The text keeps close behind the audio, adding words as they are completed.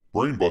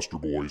Brainbuster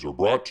Boys are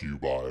brought to you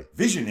by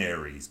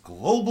Visionaries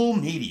Global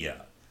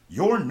Media,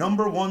 your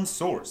number one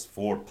source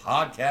for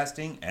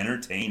podcasting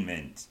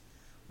entertainment.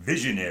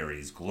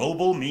 Visionaries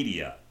Global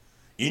Media,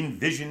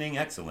 envisioning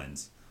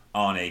excellence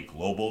on a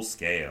global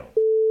scale.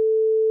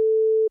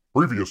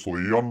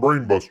 Previously on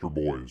Brainbuster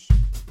Boys.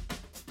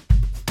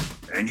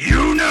 And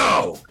you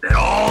know that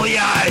all the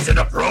eyes in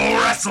the pro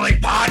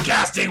wrestling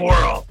podcasting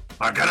world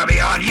are going to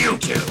be on you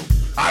two.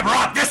 I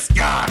brought this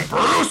guy,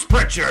 Bruce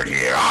Pritchard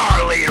here,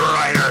 our lead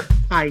writer.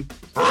 Hi.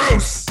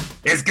 Bruce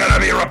is going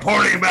to be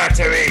reporting back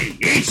to me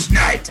each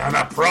night on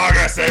the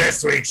progress of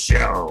this week's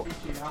show.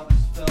 Appreciate how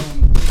this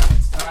film takes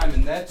its time,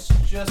 and that's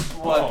just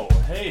what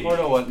sort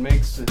of what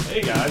makes it.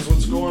 Hey guys,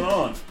 what's going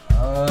on?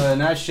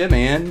 Not shit,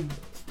 man.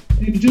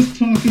 Maybe just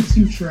talking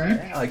some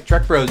Trek. Yeah, like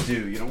Trek Bros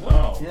do, you know?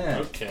 Oh, Yeah.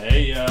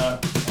 okay,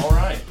 all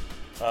right.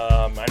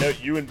 I know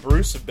you and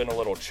Bruce have been a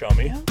little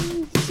chummy. Yeah,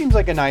 he seems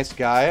like a nice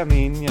guy. I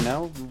mean, you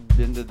know,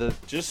 into the.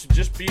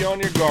 Just be on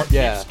your guard.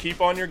 Yeah. Just keep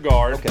on your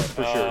guard. Okay,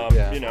 for sure,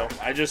 yeah. You know,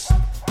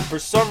 for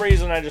some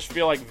reason, I just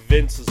feel like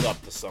Vince is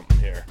up to something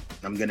here.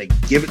 I'm going to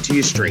give it to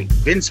you straight.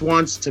 Vince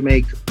wants to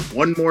make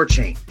one more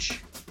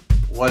change.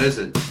 What is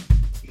it?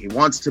 He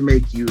wants to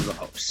make you the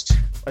host.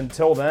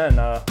 Until then,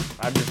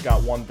 I've just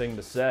got one thing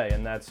to say,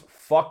 and that's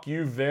fuck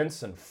you,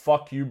 Vince, and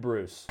fuck you,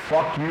 Bruce.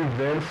 Fuck you,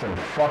 Vince, and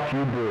fuck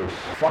you, Bruce.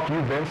 Fuck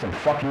you, Vince, and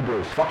fuck you,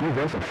 Bruce. Fuck you,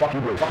 Vince, and fuck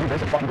you, Bruce. Fuck you,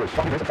 Vince, and fuck you, Bruce. Fuck you, Vince, and fuck you, Bruce.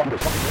 Fuck you, Vince, and fuck you,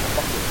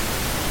 Bruce.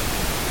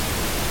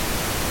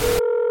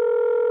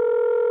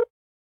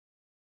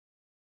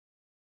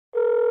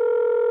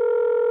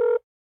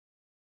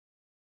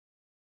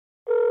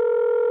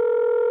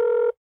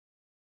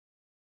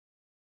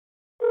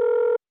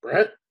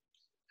 Brett?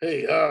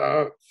 Hey,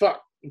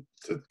 fuck.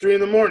 It's 3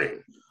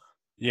 a.m.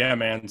 Yeah,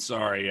 man,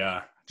 sorry.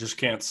 Just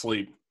can't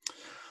sleep.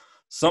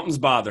 Something's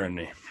bothering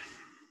me.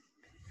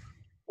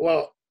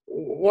 Well,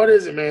 what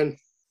is it, man?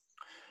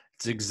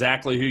 It's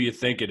exactly who you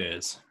think it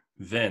is,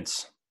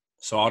 Vince.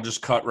 So I'll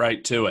just cut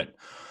right to it.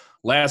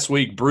 Last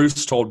week,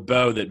 Bruce told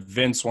Bo that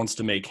Vince wants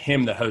to make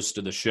him the host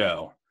of the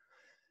show.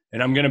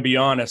 And I'm going to be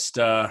honest,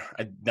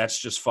 that's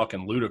just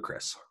fucking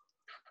ludicrous.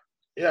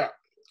 Yeah,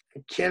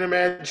 I can't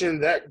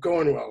imagine that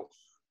going well.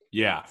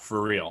 Yeah,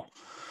 for real.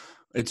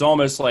 It's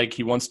almost like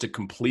he wants to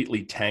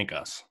completely tank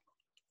us.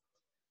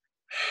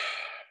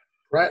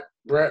 Brett.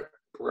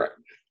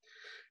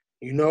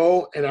 You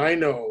know, and I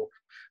know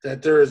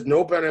that there is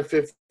no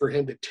benefit for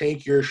him to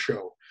tank your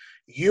show.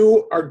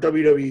 You are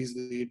WWE's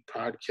lead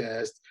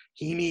podcast.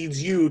 He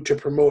needs you to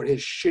promote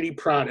his shitty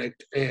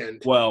product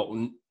and...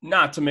 Well,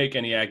 not to make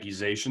any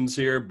accusations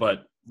here,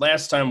 but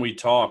last time we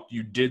talked,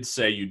 you did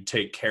say you'd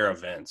take care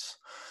of Vince.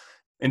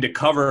 And to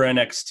cover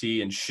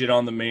NXT and shit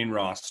on the main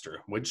roster,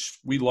 which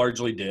we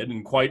largely did.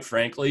 And quite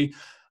frankly,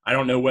 I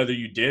don't know whether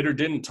you did or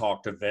didn't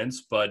talk to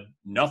Vince, but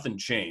nothing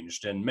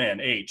changed. And man,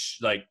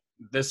 like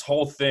this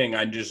whole thing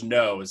I just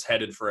know is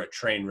headed for a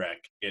train wreck.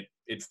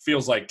 It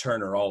feels like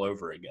Turner all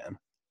over again.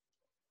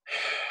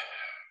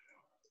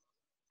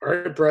 All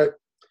right, Brett,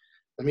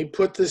 let me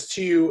put this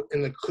to you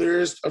in the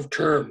clearest of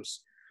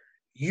terms.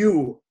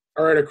 You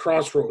are at a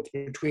crossroads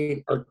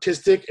between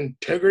artistic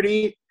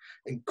integrity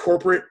and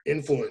corporate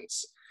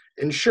influence.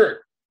 And sure,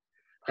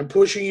 I'm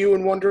pushing you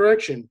in one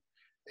direction,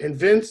 and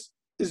Vince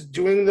is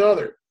doing the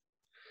other.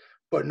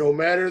 But no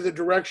matter the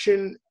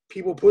direction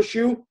people push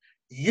you,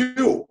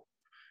 you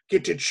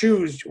get to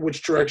choose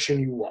which direction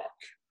you walk.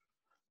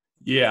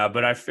 Yeah,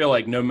 but I feel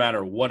like no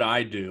matter what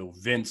I do,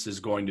 Vince is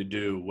going to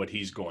do what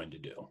he's going to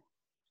do.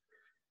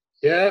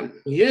 Yeah,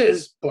 he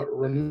is, but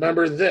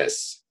remember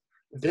this.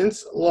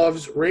 Vince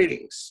loves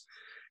ratings.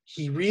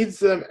 He reads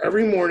them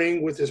every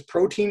morning with his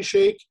protein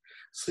shake,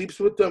 sleeps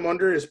with them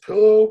under his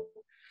pillow,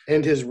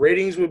 and his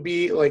ratings would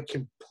be like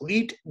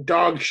complete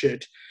dog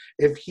shit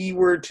if he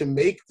were to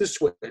make the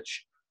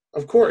switch.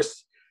 Of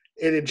course,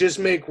 it'd just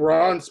make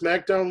Raw and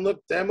SmackDown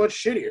look that much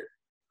shittier.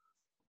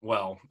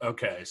 Well,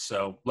 okay,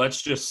 so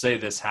let's just say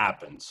this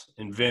happens,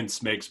 and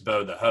Vince makes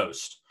Bo the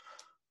host.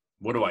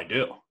 What do I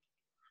do?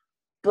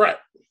 Brett,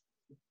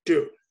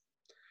 dude,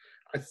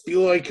 I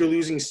feel like you're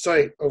losing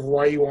sight of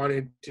why you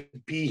wanted to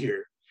be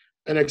here,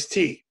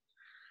 NXT,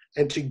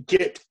 and to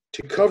get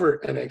to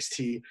cover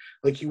NXT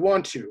like you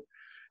want to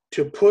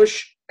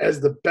push as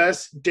the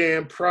best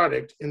damn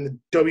product in the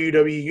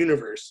WWE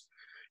universe.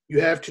 You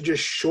have to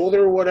just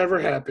shoulder whatever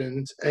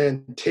happens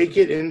and take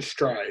it in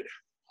stride.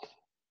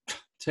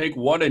 Take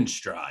what in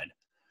stride?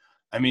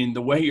 I mean,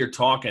 the way you're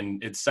talking,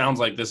 it sounds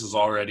like this is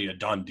already a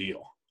done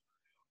deal.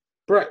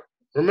 Brett,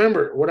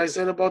 remember what I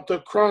said about the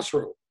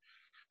crossroad.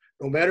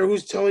 No matter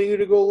who's telling you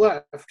to go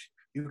left,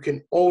 you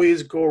can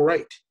always go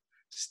right.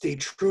 Stay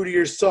true to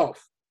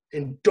yourself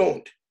and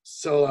don't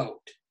sell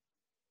out.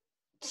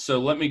 So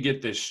let me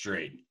get this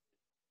straight.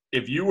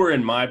 If you were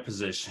in my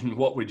position,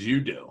 what would you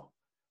do?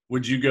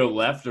 Would you go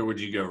left or would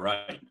you go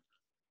right?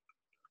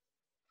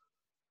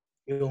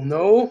 You'll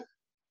know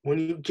when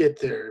you get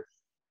there.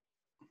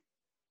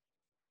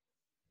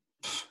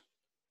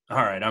 All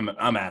right, I'm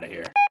out of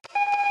here.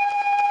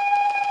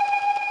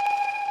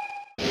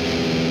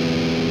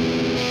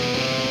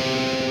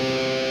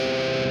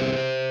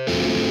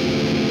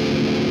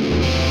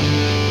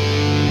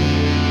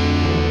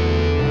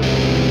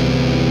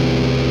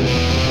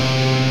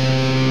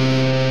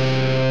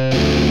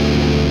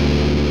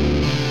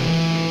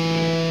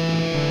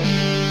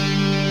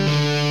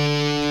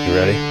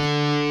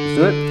 Let's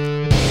do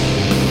it.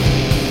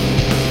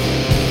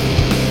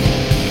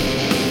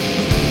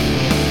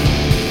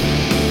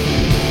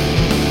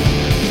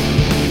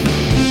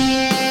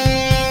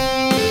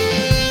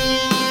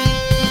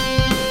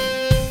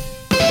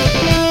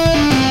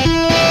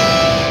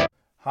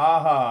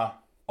 Haha.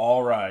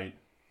 All right.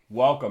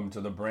 Welcome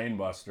to the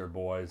Brainbuster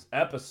Boys,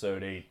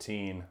 episode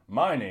 18.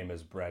 My name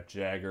is Brett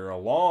Jagger,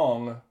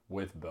 along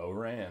with Bo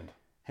Rand.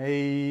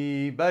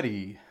 Hey,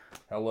 buddy.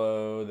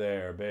 Hello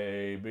there,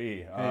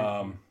 baby.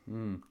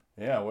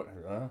 Yeah. What?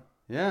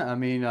 Yeah, I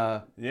mean,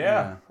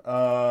 Yeah.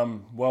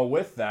 Well,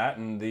 with that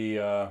and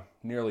the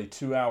nearly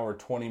 2-hour,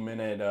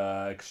 20-minute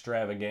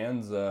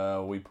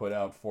extravaganza we put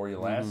out for you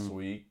last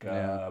week,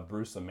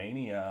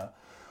 Bruceomania,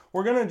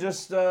 we're going to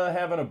just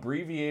have an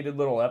abbreviated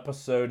little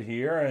episode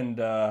here. And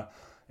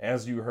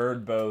as you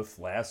heard both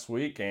last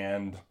week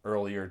and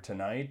earlier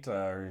tonight,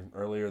 or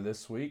earlier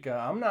this week,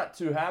 I'm not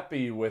too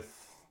happy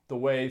with the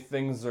way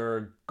things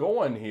are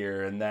going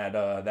here, and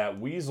that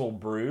Weasel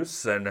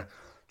Bruce and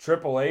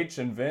Triple H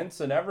and Vince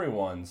and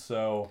everyone.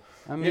 So,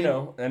 I mean,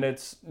 and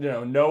it's,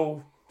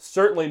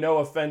 certainly no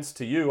offense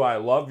to you. I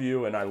love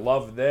you and I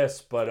love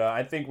this, but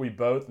I think we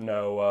both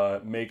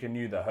know making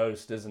you the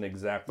host isn't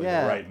exactly the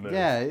right move.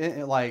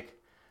 Yeah, like,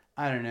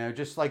 I don't know,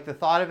 just like the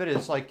thought of it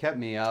has like kept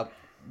me up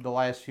the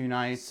last few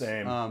nights.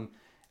 Same.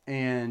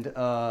 And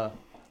I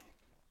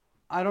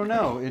don't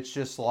know, it's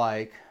just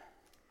like,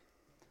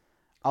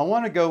 I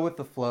want to go with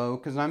the flow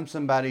because I'm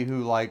somebody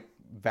who like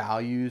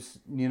values,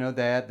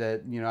 that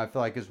I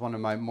feel like is one of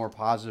my more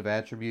positive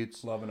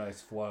attributes. Love a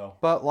nice flow.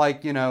 But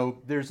like,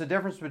 there's a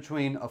difference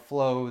between a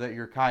flow that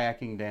you're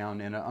kayaking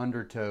down and an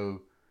undertow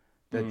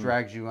that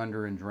drags you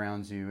under and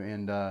drowns you.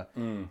 And,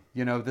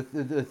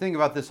 the thing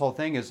about this whole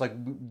thing is like,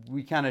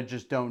 we kind of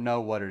just don't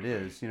know what it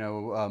is,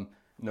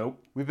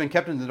 Nope. We've been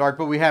kept in the dark,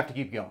 but we have to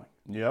keep going.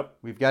 Yep.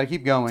 We've got to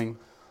keep going.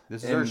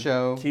 This is our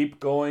show.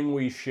 Keep going,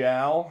 we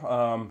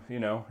shall.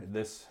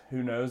 This,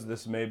 who knows,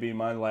 this may be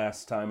my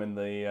last time in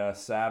the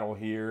saddle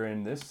here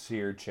in this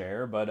here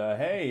chair. But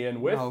hey,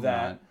 and with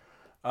that,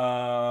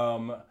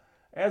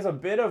 as a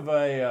bit of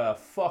a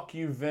fuck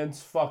you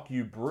Vince, fuck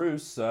you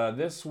Bruce,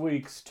 this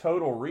week's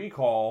Total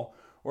Recall,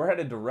 we're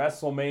headed to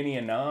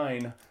WrestleMania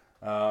 9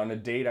 on a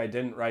date I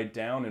didn't write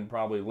down in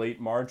probably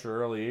late March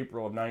or early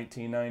April of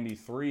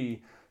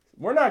 1993.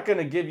 We're not going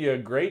to give you a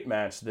great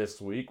match this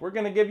week. We're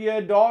going to give you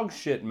a dog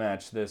shit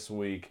match this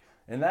week.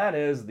 And that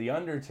is The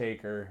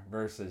Undertaker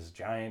versus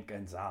Giant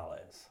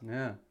Gonzalez.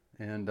 Yeah.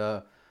 And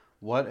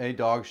what a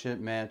dog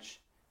shit match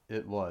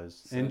it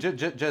was. And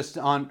just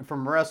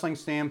from a wrestling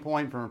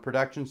standpoint, from a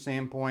production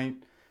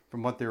standpoint,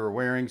 from what they were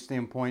wearing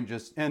standpoint,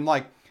 and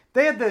like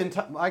they had the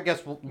entire, I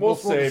guess we'll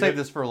save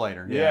this for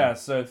later. Yeah.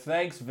 So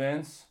thanks,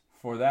 Vince,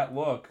 for that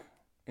look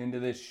into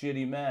this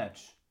shitty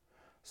match.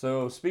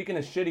 So speaking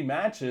of shitty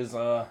matches,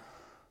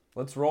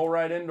 let's roll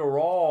right into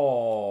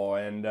Raw.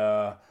 And,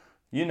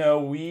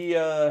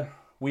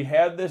 we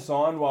had this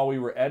on while we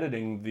were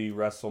editing the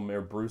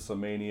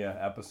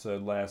Bruceomania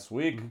episode last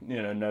week.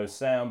 No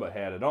sound, but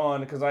had it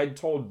on. Because I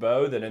told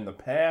Bo that in the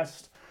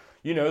past,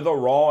 the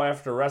Raw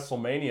after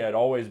WrestleMania had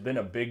always been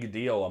a big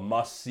deal, a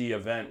must-see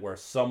event where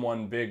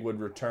someone big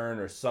would return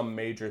or some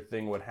major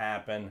thing would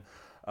happen.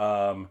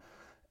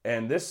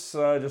 And this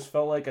just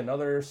felt like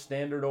another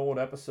standard old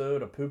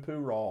episode of Poo Poo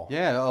Raw.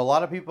 Yeah, a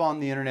lot of people on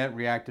the internet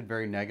reacted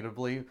very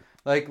negatively.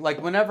 Like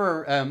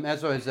whenever,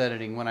 as I was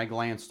editing, when I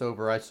glanced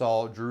over, I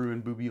saw Drew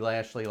and Bobby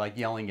Lashley like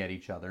yelling at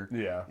each other.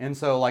 Yeah. And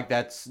so like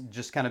that's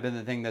just kind of been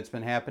the thing that's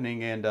been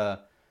happening, and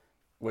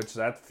which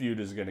that feud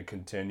is going to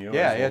continue.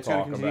 Yeah, it's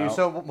going to continue.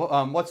 So,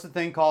 what's the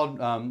thing called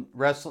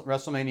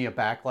WrestleMania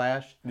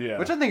Backlash? Yeah,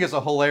 which I think is a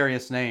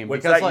hilarious name.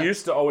 Which because that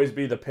used to always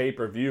be the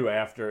pay-per-view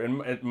after,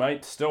 and it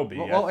might still be.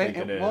 I think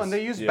it is. Well, and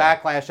they use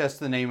Backlash as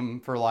the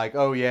name for like,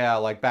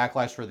 like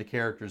Backlash for the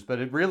characters, but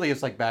it really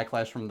is like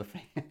Backlash from the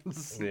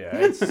fans. Yeah,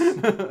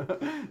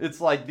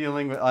 it's like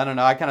dealing with. I don't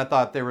know. I kind of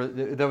thought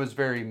that was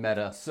very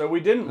meta. So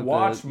we didn't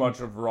watch much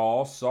of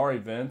Raw. Sorry,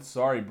 Vince.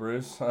 Sorry,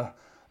 Bruce.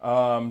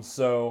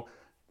 So.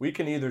 We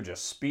can either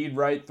just speed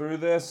right through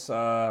this.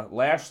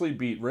 Lashley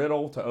beat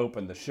Riddle to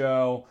open the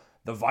show.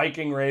 The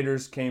Viking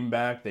Raiders came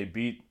back. They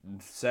beat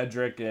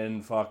Cedric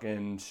and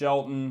fucking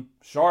Shelton.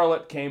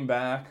 Charlotte came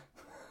back.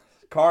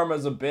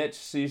 Karma's a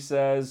bitch, she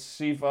says.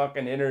 She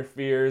fucking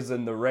interferes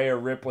in the Rhea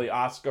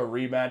Ripley-Asuka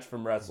rematch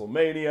from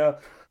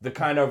WrestleMania. The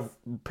kind of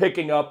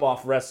picking up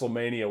off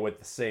WrestleMania with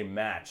the same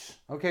match.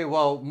 Okay,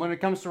 well, when it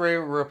comes to Rhea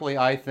Ripley,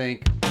 I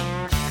think...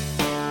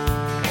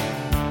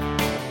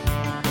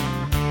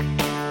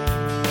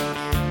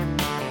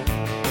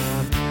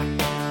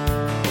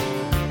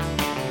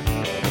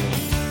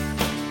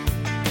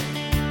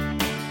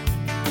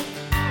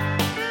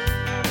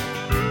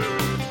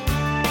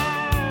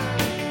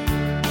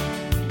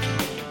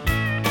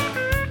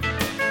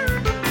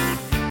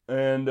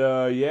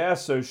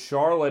 So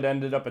Charlotte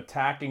ended up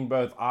attacking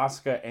both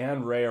Asuka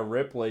and Rhea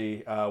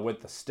Ripley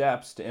with the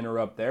steps to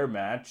interrupt their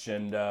match,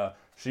 and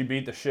she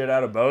beat the shit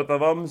out of both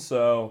of them,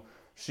 so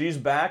she's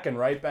back and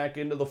right back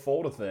into the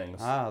fold of things.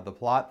 The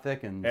plot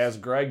thickens. As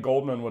Greg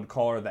Goldman would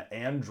call her, the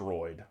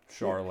android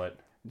Charlotte.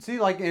 See,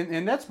 like,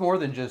 and that's more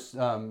than just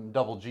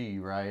Double G,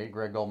 right?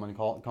 Greg Goldman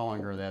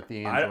calling her that,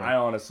 the android. I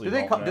honestly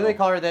don't know. Do they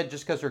call her that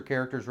just because her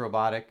character's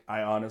robotic?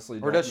 I honestly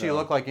don't know. Or does she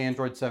look like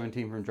Android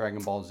 17 from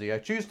Dragon Ball Z? I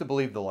choose to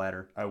believe the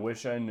latter. I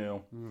wish I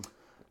knew.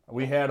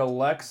 We had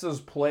Alexa's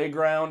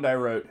Playground. I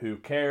wrote, who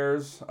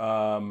cares?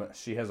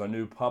 She has a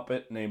new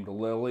puppet named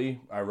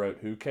Lily. I wrote,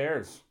 who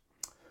cares?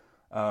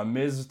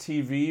 Miz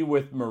TV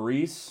with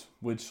Maurice,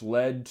 which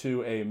led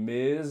to a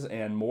Miz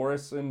and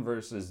Morrison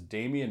versus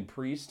Damian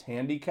Priest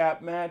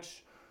handicap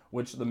match,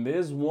 which the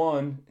Miz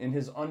won in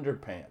his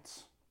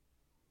underpants.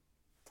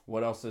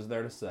 What else is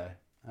there to say?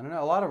 I don't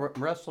know. A lot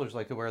of wrestlers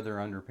like to wear their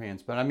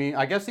underpants, but I mean,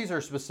 I guess these are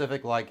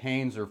specific like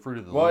Hanes or Fruit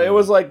of the Loom. Well, it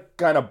was like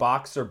kind of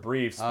boxer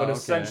briefs, but okay.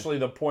 essentially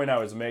the point I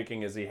was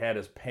making is he had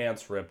his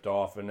pants ripped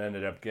off and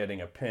ended up getting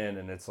a pin,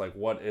 and it's like,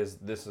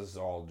 this is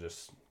all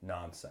just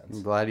nonsense.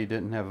 I'm glad he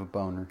didn't have a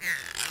boner.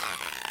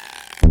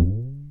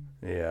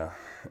 Yeah.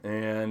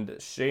 And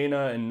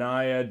Shayna and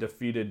Nia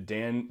defeated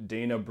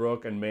Dana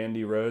Brooke and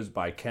Mandy Rose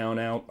by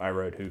countout. I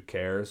wrote, who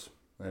cares?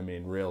 I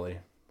mean, really,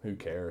 who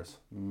cares?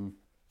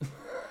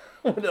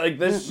 Like,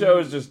 this show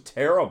is just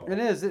terrible. It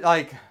is.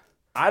 I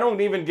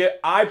don't even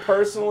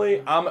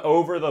I'm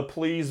over the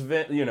please,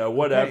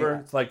 whatever.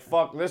 It's like,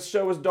 fuck, this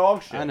show is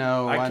dog shit. I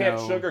know. I can't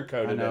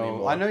sugarcoat it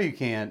anymore. I know you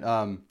can't.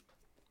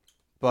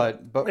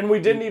 But and we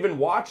didn't even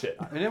watch it.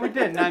 And we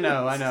didn't. I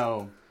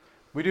know.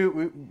 We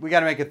do. We got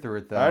to make it through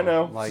it though. I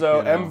know.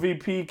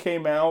 MVP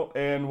came out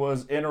and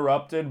was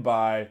interrupted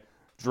by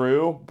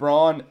Drew,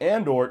 Braun,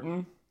 and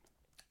Orton.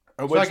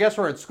 So I guess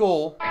we're at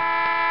school.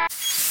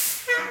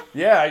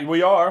 Yeah,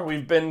 we are.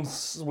 We've been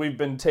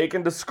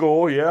taken to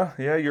school. Yeah,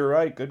 you're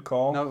right. Good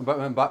call. No,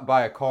 but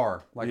by a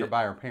car, or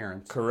by our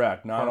parents.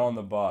 Correct. Not on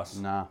the bus.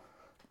 Nah.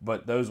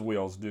 But those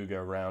wheels do go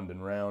round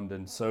and round,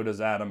 and so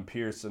does Adam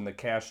Pearce in the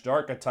Cash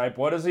Archetype.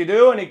 What does he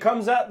do? And he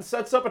comes out and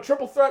sets up a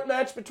triple threat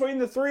match between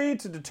the three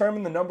to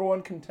determine the number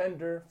one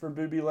contender for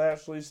Bobby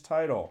Lashley's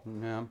title.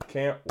 Yeah.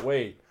 Can't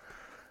wait.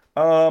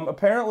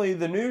 Apparently,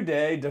 the New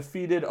Day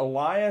defeated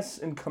Elias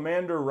and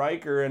Commander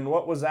Riker in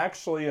what was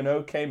actually an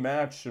okay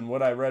match, and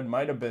what I read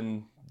might have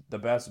been the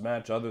best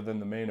match other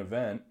than the main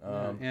event.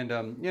 I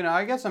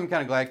guess I'm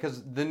kind of glad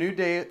because the New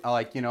Day,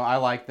 I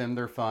like them.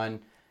 They're fun.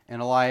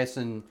 And Elias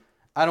and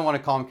I don't want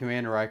to call him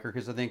Commander Riker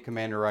because I think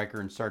Commander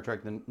Riker in Star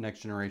Trek The Next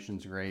Generation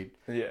is great.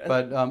 Yeah.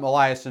 But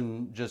Elias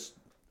and just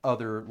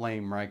other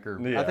lame Riker,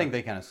 yeah. I think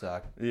they kind of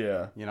suck.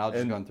 Yeah. I'll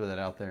just go and throw that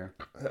out there.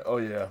 Oh,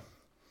 yeah.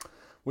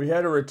 We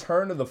had a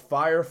return to the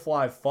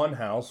Firefly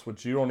Funhouse,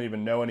 which you don't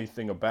even know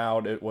anything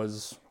about. It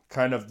was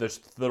kind of this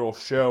little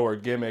show or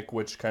gimmick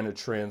which kind of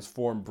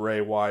transformed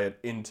Bray Wyatt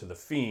into the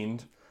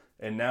Fiend.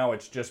 And now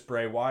it's just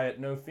Bray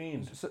Wyatt, no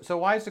Fiend. So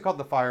why is it called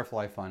the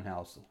Firefly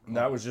Funhouse?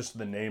 That was just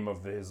the name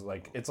of his,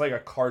 it's like a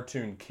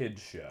cartoon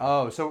kids show.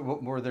 Oh, so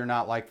were there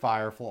not like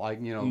Firefly,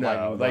 no,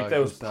 like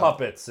those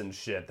puppets and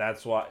shit.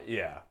 That's why,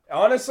 yeah.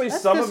 Honestly,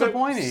 That's some of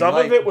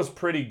it was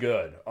pretty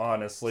good,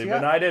 honestly,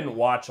 but I didn't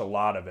watch a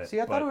lot of it.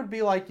 See, I thought it would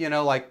be like,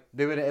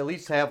 they would at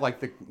least have like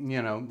the,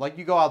 like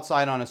you go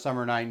outside on a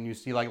summer night and you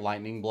see like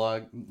lightning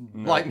blogs.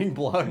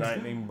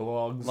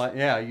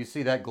 You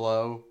see that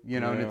glow,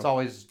 and it's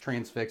always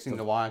transfixing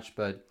to watch,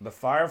 but. The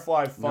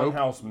Firefly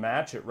Funhouse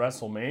match at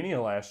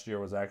WrestleMania last year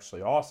was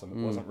actually awesome.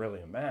 It wasn't really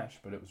a match,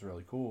 but it was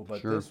really cool,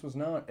 but this was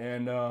not.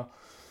 And,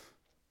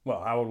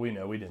 well, how would we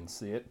know? We didn't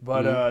see it.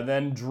 But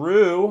then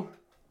Drew...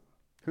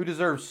 who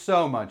deserves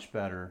so much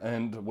better.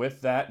 And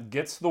with that,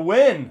 gets the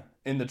win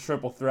in the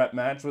triple threat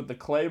match with the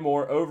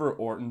Claymore over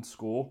Orton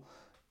School.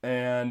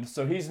 And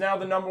so he's now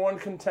the number one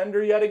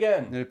contender yet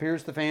again. It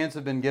appears the fans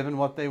have been given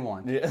what they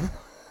want. Yeah.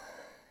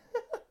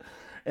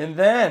 And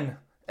then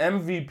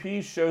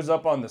MVP shows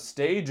up on the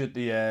stage at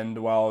the end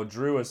while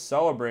Drew is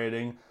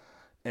celebrating.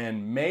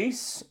 And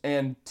Mace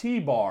and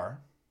T-Bar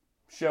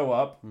show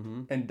up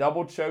and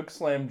double choke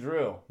slam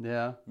Drew.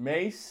 Yeah.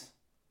 Mace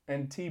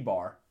and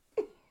T-Bar.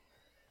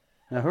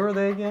 Now, who are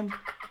they again?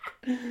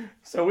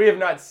 So we have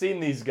not seen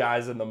these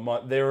guys in the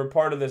month. They were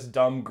part of this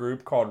dumb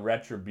group called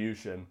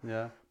Retribution.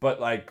 Yeah. But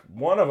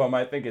one of them,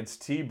 I think it's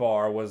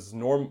T-Bar, was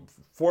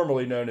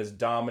formerly known as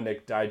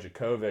Dominic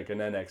Dijakovic in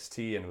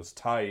NXT and was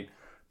tight.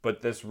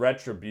 But this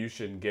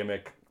Retribution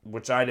gimmick,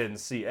 which I didn't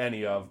see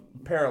any of,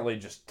 apparently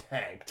just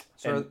tanked.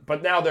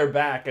 But now they're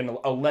back and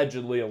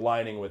allegedly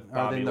aligning with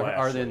Bobby Lashley.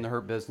 Are they in the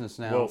Hurt Business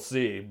now? We'll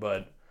see.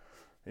 But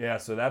yeah,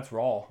 so that's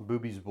Raw.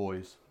 Boobies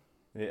boys.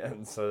 Yeah,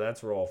 so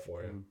that's Raw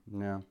for you.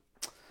 Yeah.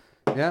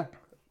 Yeah.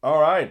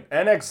 All right.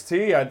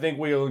 NXT, I think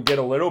we'll get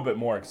a little bit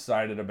more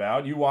excited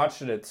about. You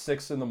watched it at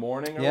 6 in the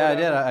morning or whatever? I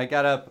did. I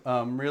got up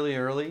really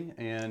early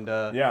and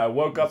I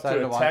woke up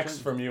to a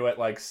text from you at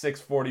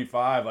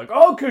 6:45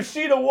 oh,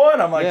 Kushida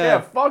won. I'm like, yeah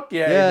fuck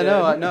yeah.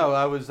 Yeah, no,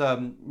 I was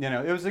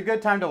it was a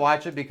good time to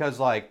watch it because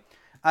I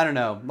don't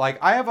know,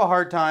 I have a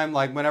hard time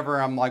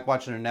whenever I'm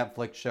watching a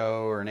Netflix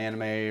show or an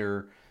anime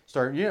or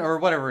start, or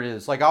whatever it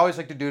is. Like I always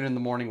like to do it in the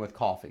morning with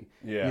coffee.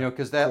 Yeah.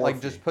 Because that like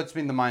Coffee. just puts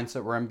me in the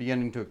mindset where I'm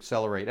beginning to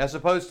accelerate, as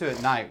opposed to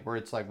at night where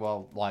it's like,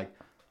 well, like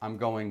I'm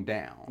going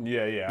down.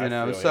 Yeah. You I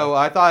feel so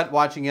I thought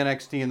watching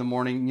NXT in the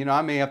morning,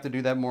 I may have to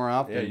do that more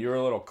often. Yeah, you're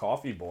a little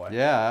coffee boy.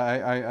 Yeah,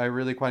 I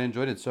really quite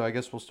enjoyed it. So I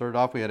guess we'll start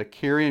off. We had a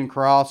Karrion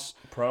Kross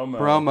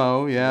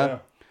Promo. Yeah.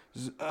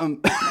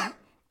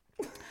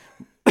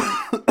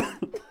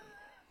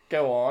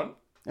 Go on.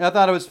 I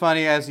thought it was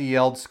funny as he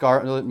yelled.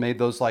 Scarlett made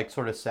those like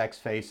sort of sex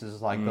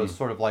faces, like those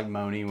sort of like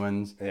moany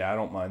ones. Yeah, I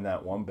don't mind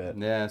that one bit.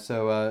 Yeah,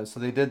 so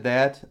they did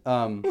that.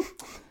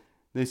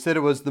 They said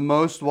it was the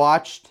most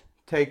watched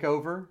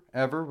takeover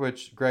ever,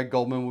 which Greg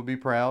Goldman would be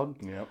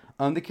proud. Yep.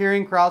 The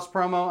Karrion Kross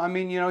promo, I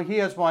mean, he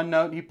has one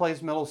note. He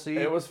plays middle C.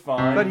 It was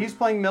fine. But he's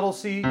playing middle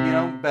C,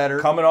 better.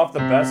 Coming off the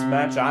best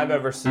match I've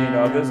ever seen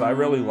of his, I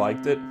really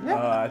liked it.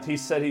 Yeah. He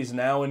said he's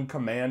now in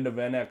command of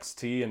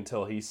NXT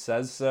until he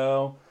says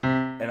so.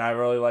 And I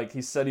really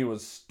he said he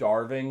was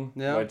starving,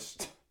 which,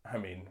 I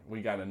mean,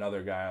 we got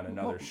another guy on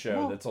another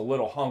show that's a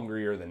little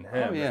hungrier than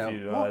him. Oh, yeah.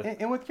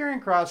 If and with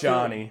Karrion Kross...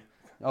 Johnny.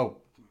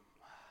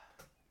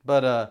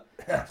 But,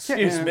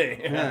 excuse me.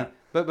 Yeah.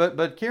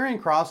 But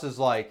Karrion Kross is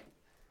like...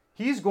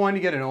 He's going to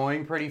get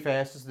annoying pretty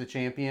fast as the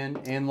champion,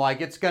 and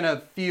it's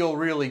gonna feel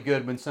really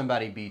good when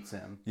somebody beats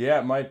him. Yeah,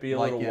 it might be a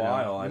little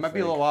while. It might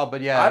be a little while,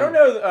 but yeah. I don't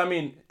know. I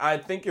mean, I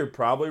think you're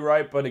probably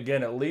right, but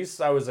again, at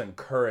least I was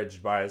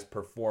encouraged by his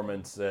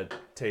performance at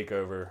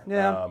TakeOver.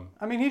 Yeah,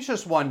 I mean, he's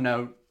just one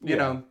note. You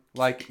know,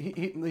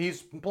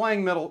 he's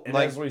playing middle. And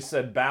as we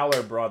said,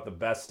 Balor brought the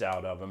best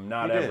out of him.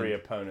 Not every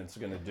opponent's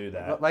going to do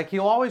that. Like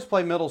he'll always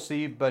play middle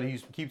C, but he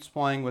keeps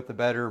playing with the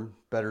better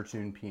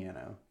tuned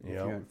piano. If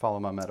you follow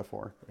my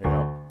metaphor.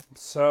 Yeah.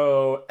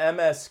 So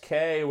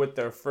MSK with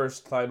their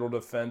first title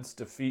defense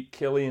defeat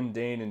Killian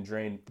Dane and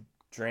Drain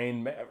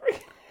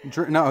Maverick.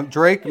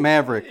 Drake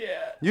Maverick.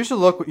 Yeah. You should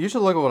look at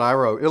what I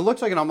wrote. It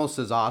looks like it almost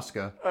says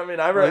Asuka. I mean,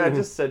 I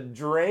just said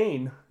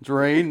Drain.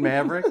 Drain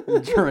Maverick.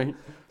 Drain.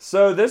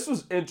 So this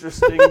was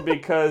interesting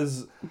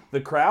because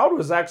the crowd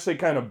was actually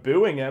kind of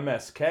booing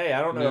MSK.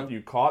 I don't know if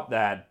you caught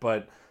that,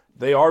 but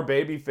they are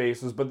baby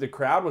faces. But the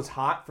crowd was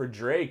hot for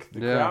Drake.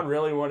 The crowd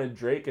really wanted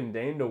Drake and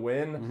Dane to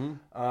win.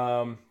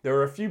 There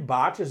were a few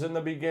botches in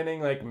the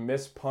beginning, like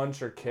missed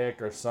punch or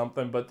kick or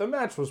something. But the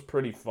match was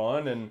pretty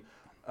fun, and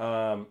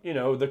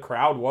the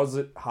crowd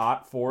wasn't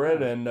hot for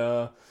it.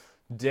 And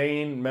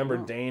Dane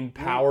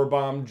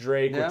powerbombed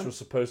Drake, which was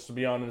supposed to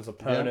be on his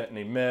opponent, and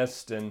he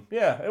missed. And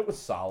it was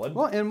solid.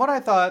 Well, and what I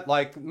thought,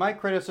 my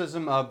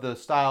criticism of the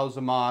Styles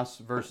Omos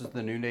versus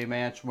the New Day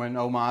match when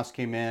Omos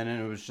came in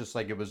and it was just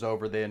like it was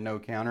over, they had no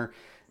counter.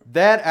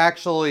 That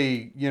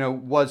actually,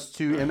 was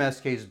to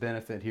MSK's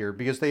benefit here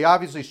because they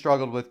obviously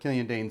struggled with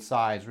Killian Dane's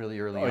size really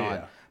early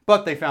on,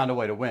 but they found a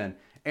way to win.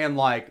 And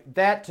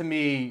that to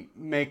me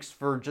makes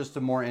for just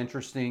a more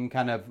interesting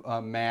kind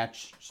of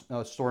match,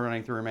 story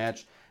running through a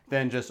match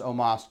than just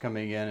Omos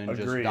coming in and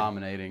just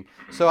dominating.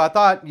 So I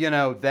thought,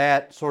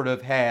 that sort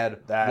of had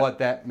what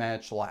that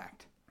match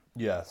lacked.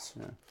 Yes.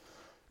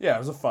 Yeah, it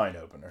was a fine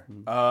opener.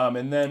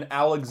 And then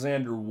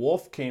Alexander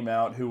Wolf came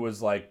out, who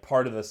was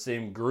part of the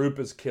same group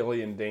as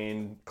Killian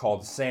Dane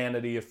called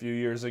Sanity a few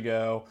years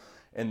ago.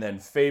 And then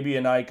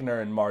Fabian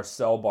Eichner and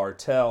Marcel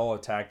Bartel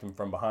attacked him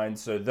from behind.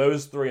 So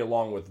those three,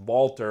 along with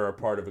Walter, are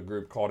part of a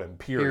group called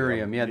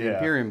Imperium. Yeah, the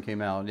Imperium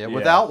came out. Yeah,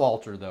 without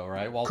Walter, though,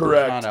 right? Walter's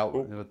Correct. not out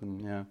with them,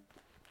 yeah.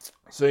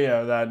 So,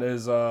 that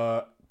is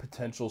a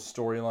potential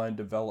storyline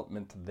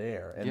development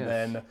there. And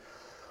then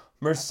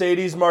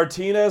Mercedes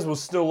Martinez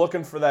was still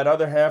looking for that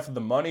other half of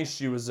the money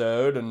she was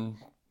owed and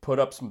put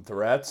up some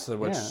threats,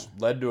 which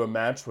led to a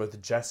match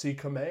with Jessie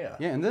Kamea.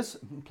 Yeah, and this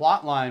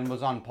plot line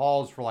was on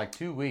pause for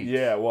 2 weeks.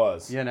 Yeah, it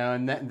was.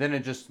 And then it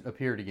just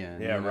appeared again.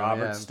 Yeah,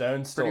 Robert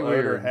Stone still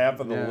owed her half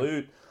of the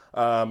loot.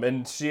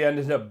 And she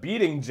ended up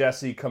beating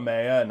Jessie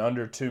Kamea in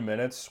under 2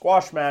 minutes.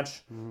 Squash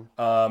match.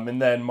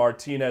 And then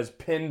Martinez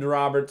pinned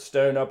Robert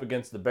Stone up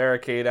against the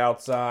barricade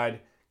outside,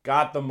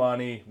 got the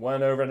money,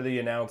 went over to the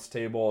announce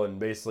table, and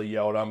basically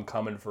yelled, "I'm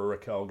coming for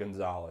Raquel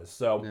Gonzalez."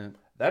 So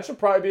that should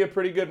probably be a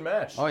pretty good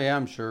match. Oh, yeah,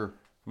 I'm sure.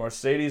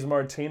 Mercedes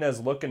Martinez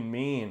looking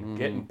mean,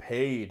 getting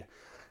paid.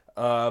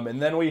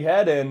 And then we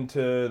head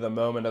into the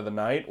moment of the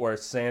night where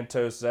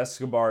Santos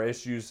Escobar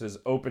issues his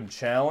open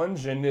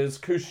challenge and is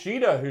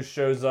Kushida who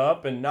shows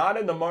up, and not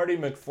in the Marty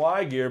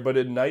McFly gear, but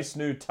in nice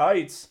new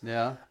tights.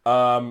 Yeah.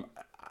 I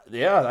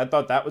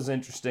thought that was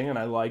interesting and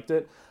I liked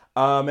it.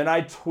 And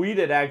I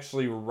tweeted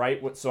actually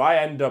so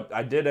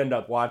I did end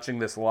up watching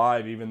this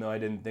live even though I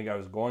didn't think I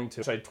was going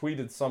to. I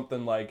tweeted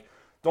something like,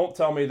 don't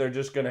tell me they're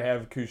just going to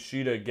have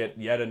Kushida get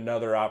yet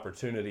another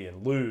opportunity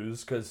and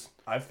lose, because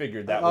I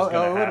figured that was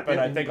going to happen.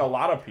 I think a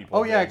lot of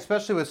people did.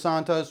 Especially with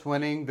Santos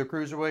winning the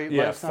Cruiserweight.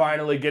 Yeah,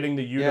 finally getting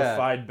the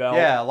unified belt.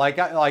 Yeah,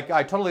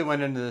 I totally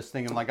went into this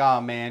thing and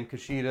oh man,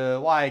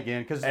 Kushida, why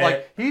again? Because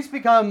he's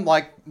become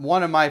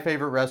one of my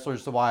favorite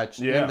wrestlers to watch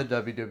in the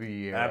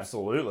WWE era.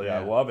 Absolutely, I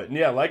love it.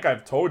 And like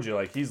I've told you,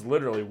 he's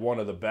literally one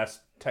of the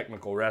best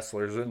technical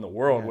wrestlers in the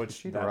world. Which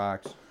Kushida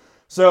rocks.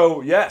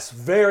 So, yes,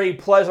 very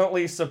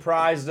pleasantly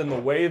surprised, and the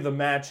way the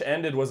match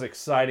ended was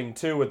exciting,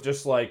 too, with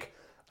just like,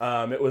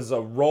 it was a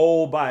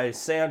roll by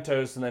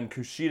Santos, and then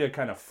Kushida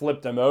kind of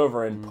flipped him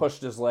over and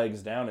pushed his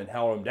legs down and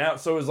held him down.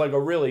 So it was like a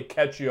really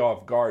catch you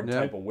off guard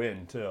type of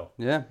win, too.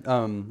 Yeah,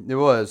 it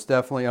was,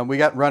 definitely. We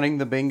got Running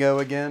the Bingo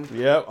again.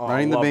 Yep.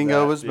 Running the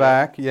Bingo was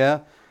back,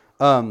 yeah.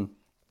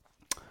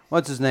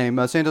 What's his name?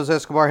 Santos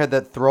Escobar had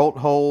that throat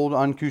hold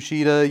on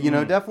Kushida. You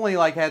know, definitely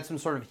like had some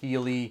sort of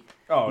heely,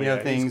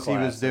 things he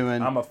was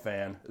doing. I'm a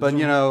fan. But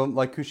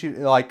like Kushida,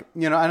 like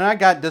and I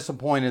got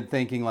disappointed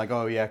thinking like,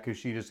 oh yeah,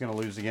 Kushida's gonna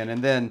lose again.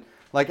 And then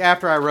like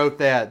after I wrote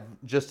that,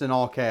 just in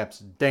all caps,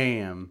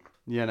 damn.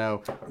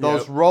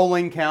 Those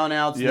rolling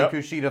countouts, and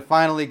Kushida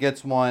finally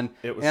gets one.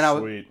 It was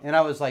sweet. And I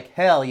was like,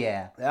 hell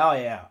yeah. Hell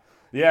yeah.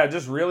 Yeah,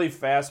 just really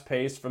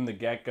fast-paced from the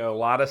get-go. A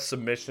lot of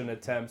submission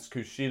attempts.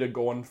 Kushida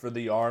going for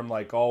the arm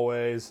like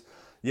always.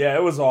 Yeah,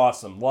 it was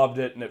awesome. Loved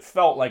it, and it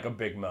felt like a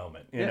big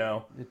moment, you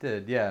know? It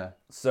did, yeah.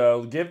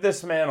 So give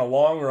this man a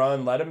long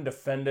run. Let him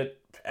defend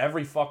it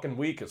every fucking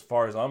week as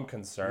far as I'm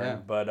concerned. Yeah.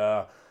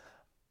 But,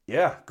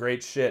 yeah,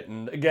 great shit.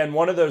 And, again,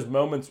 one of those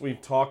moments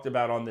we've talked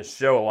about on this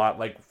show a lot.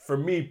 Like, for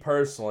me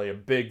personally, a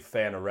big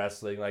fan of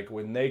wrestling. Like,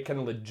 when they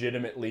can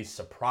legitimately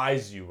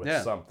surprise you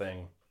with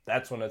something,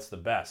 that's when it's the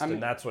best.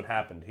 And that's what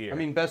happened here. I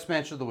mean, best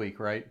match of the week,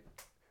 right?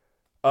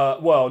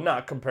 Well,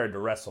 not compared to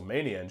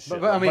WrestleMania and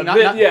shit. But I mean,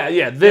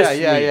 this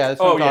week. That's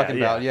what I'm talking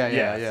about.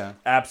 Yeah.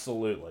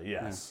 Absolutely,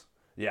 yes.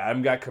 Yeah, I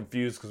got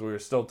confused because we were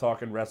still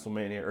talking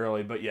WrestleMania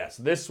early. But yes,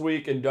 this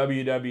week in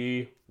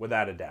WWE,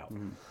 without a doubt.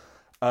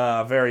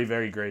 Very,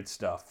 very great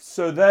stuff.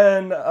 So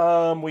then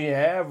we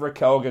have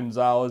Raquel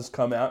Gonzalez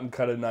come out and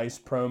cut a nice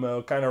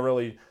promo, kind of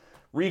really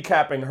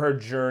recapping her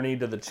journey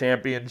to the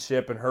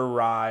championship and her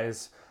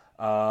rise.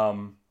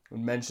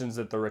 Mentions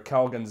that the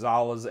Raquel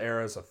Gonzalez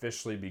era has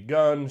officially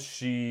begun.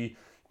 She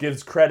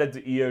gives credit to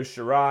Io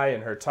Shirai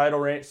and her title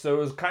reign. So it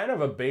was kind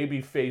of a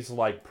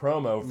babyface-like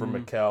promo from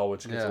Raquel,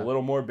 which gets a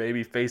little more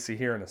babyfacey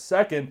here in a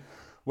second,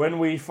 when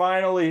we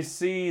finally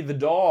see the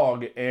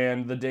dog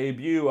and the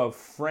debut of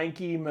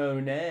Frankie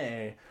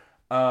Monet,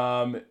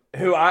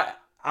 who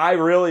I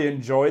really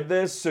enjoyed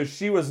this. So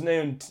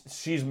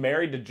she's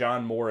married to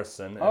John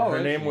Morrison, and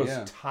her name was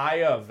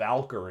Taya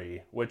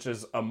Valkyrie, which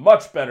is a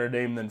much better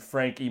name than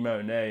Frankie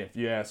Monet, if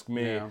you ask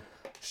me. Yeah.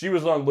 She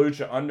was on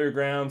Lucha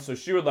Underground, so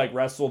she would like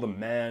wrestle the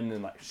men,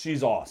 and like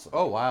she's awesome.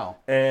 Oh, wow.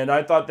 And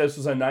I thought this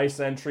was a nice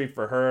entry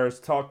for her.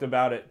 Talked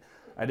about it.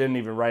 I didn't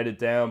even write it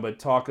down, but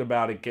talked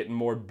about it getting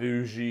more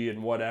bougie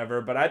and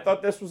whatever. But I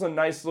thought this was a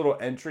nice little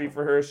entry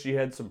for her. She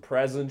had some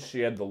presence. She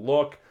had the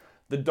look.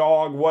 The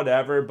dog,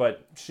 whatever,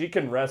 but she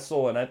can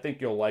wrestle, and I think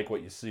you'll like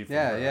what you see from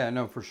her. Yeah,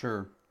 no, for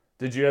sure.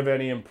 Did you have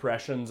any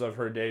impressions of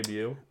her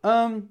debut?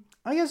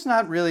 I guess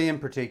not really in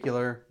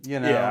particular,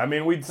 Yeah, I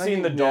mean, we'd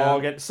seen the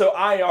dog, and so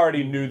I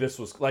already knew this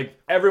was, like,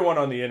 everyone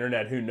on the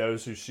internet who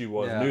knows who she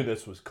was knew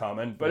this was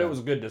coming, but it was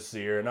good to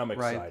see her, and I'm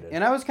excited. Right.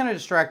 And I was kind of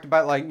distracted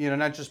by, like,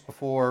 not just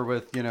before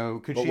with,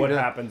 Kushida. But what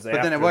happens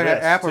after then what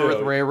happened with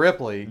too. Rhea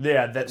Ripley. So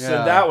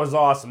that was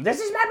awesome. This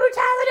is my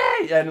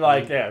brutality! And,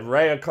 like,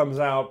 Rhea comes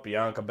out,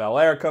 Bianca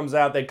Belair comes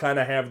out, they kind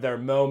of have their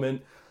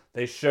moment.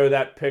 They show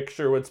that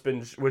picture,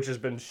 which has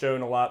been shown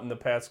a lot in the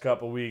past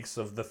couple weeks,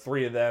 of the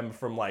three of them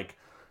from, like,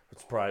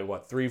 it's probably,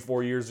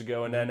 3-4 years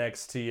ago in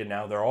NXT, and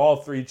now they're all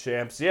three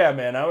champs. Yeah,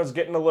 man, I was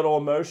getting a little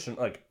emotion.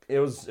 Like, it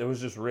was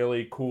just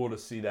really cool to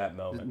see that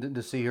moment.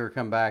 To see her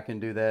come back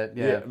and do that,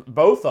 yeah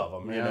both of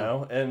them, you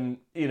know? And,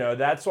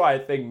 that's why I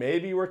think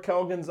maybe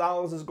Raquel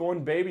Gonzalez is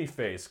going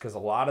babyface, because a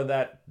lot of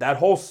that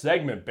whole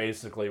segment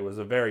basically was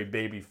a very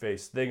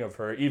babyface thing of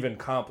her, even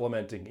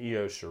complimenting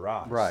Io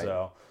Shirai. Right.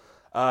 So,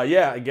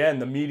 again,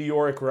 the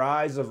meteoric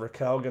rise of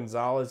Raquel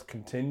Gonzalez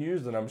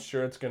continues, and I'm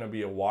sure it's going to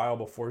be a while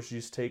before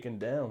she's taken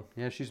down.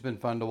 Yeah, she's been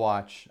fun to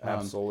watch.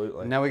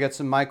 Absolutely. Now we got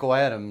some Michael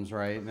Adams,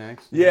 right,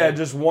 next? Yeah,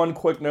 just one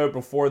quick note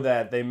before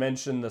that. They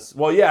mentioned this.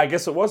 Well, yeah, I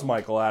guess it was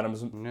Michael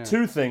Adams. Yeah.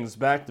 Two things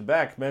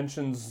back-to-back.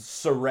 Mentions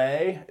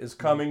Saray is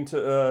coming to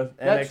NXT.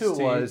 That's who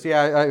it was.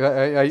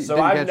 Yeah, I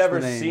so I've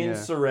never seen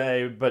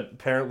Saray, but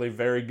apparently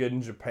very good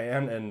in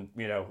Japan, and,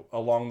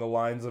 along the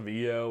lines of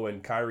Io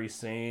and Kairi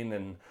Sane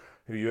and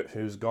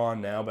who's gone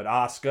now, but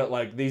Asuka,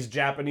 like, these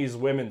Japanese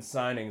women's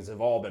signings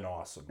have all been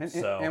awesome.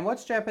 And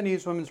what's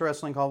Japanese women's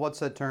wrestling called? What's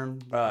that term?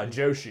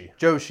 Joshi.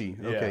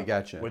 Joshi. Okay,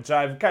 gotcha. Which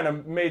I've kind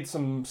of made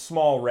some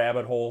small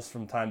rabbit holes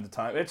from time to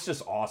time. It's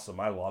just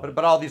awesome. I love it.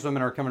 But all these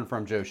women are coming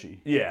from Joshi.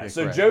 Yeah,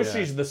 so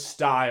Joshi's the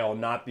style,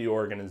 not the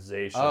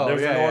organization.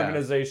 There's an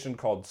organization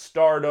called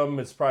Stardom.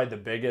 It's probably the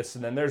biggest,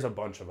 and then there's a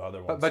bunch of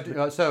other ones.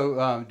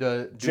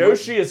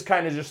 Joshi is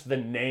kind of just the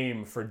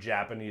name for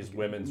Japanese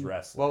women's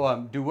wrestling.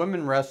 Well, do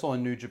women wrestle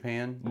in New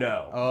Japan?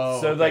 No.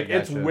 Oh, so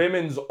it's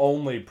women's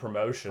only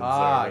promotions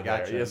over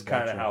gotcha. there. It's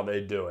kind of how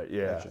they do it.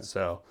 Yeah. Gotcha.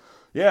 So,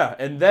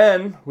 and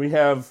then we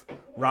have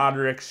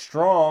Roderick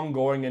Strong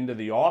going into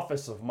the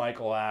office of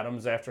Michael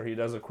Adams after he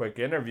does a quick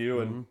interview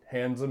and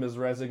hands him his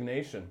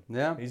resignation.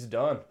 Yeah. He's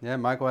done. Yeah,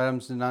 Michael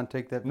Adams did not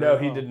take that very well.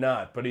 He did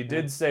not, but he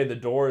did say the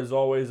door is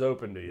always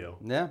open to you.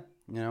 Yeah.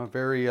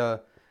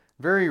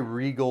 very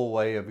regal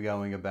way of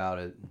going about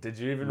it. Did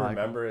you even Michael.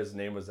 remember his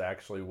name was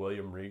actually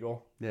William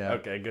Regal? Yeah.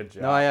 Okay, good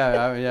job. No,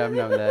 yeah, I've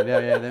known that.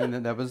 Yeah,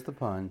 that was the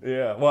pun.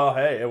 Yeah, well,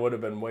 hey, it would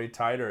have been way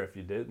tighter if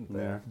you didn't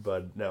there. Yeah.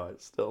 But no, I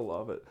still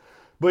love it.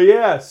 But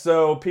yeah,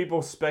 so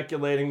people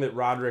speculating that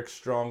Roderick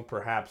Strong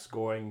perhaps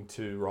going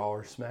to Raw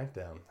or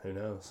SmackDown. Who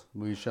knows?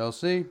 We shall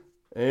see.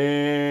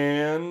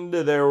 And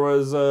there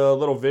was a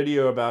little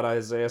video about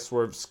Isaiah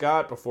Swerve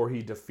Scott before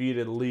he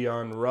defeated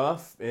Leon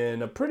Ruff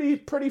in a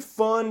pretty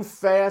fun,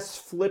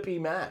 fast, flippy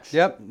match.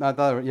 Yep, I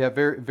thought,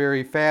 very,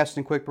 very fast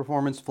and quick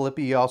performance.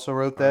 Flippy also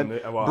wrote that.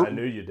 I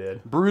knew you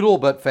did. Brutal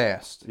but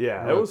fast.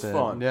 Yeah, it was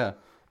fun. Yeah.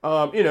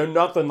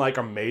 Nothing like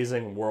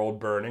amazing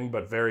world burning,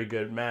 but very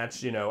good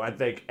match. I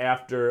think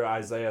after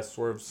Isaiah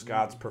Swerve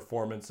Scott's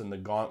performance in the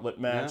Gauntlet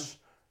match,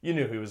 you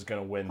knew he was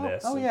going to win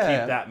this and keep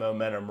that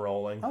momentum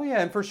rolling. Oh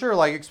yeah, and for sure,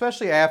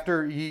 especially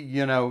after he,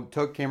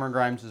 took Cameron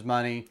Grimes'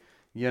 money,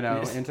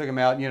 and took him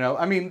out.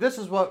 I mean, this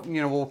is what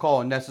we'll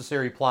call a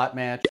necessary plot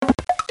match.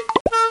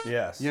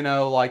 Yes. It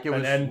was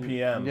an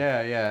NPM.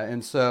 Yeah,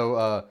 and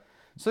so.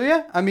 So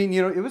yeah, I mean,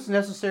 it was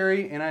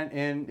necessary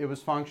and it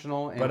was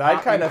functional and, but I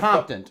kind of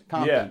competent.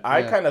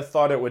 I kind of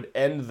thought it would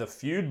end the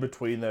feud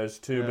between those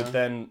two, but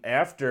then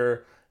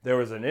after there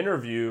was an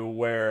interview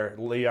where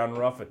Leon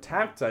Ruff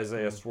attacked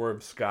Isaiah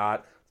Swerve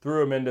Scott,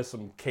 threw him into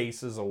some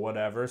cases or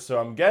whatever. So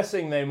I'm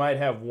guessing they might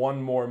have one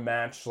more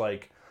match,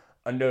 like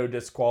a no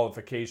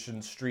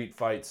disqualification street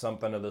fight,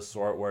 something of the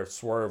sort, where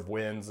Swerve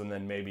wins and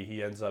then maybe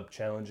he ends up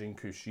challenging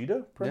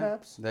Kushida,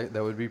 perhaps. Yeah,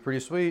 that would be pretty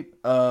sweet.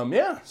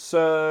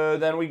 So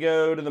then we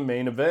go to the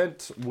main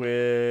event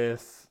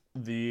with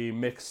the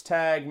mixed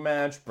tag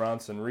match.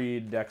 Bronson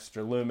Reed,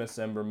 Dexter Lumis,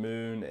 Ember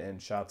Moon, and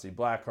Shotzi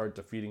Blackheart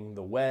defeating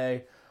The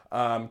Way.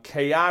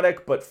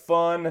 Chaotic but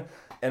fun,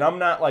 and I'm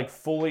not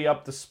fully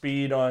up to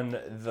speed on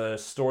the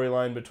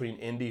storyline between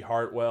Indy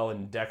Hartwell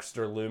and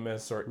Dexter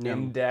Lumis, or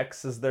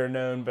Index as they're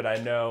known, but I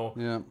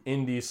know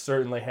Indy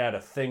certainly had a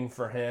thing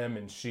for him,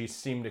 and she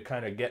seemed to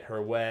kind of get her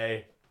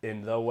way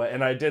in The Way,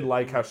 and I did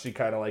like how she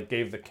kind of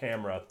gave the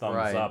camera a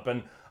thumbs up,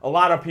 and a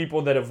lot of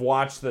people that have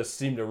watched this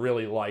seem to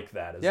really like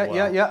that as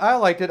well. Yeah, I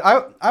liked it.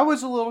 I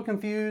was a little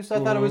confused.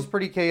 I thought it was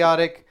pretty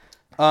chaotic.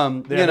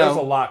 There's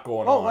a lot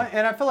going on.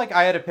 And I feel like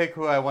I had to pick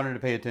who I wanted to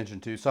pay attention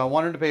to. So I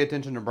wanted to pay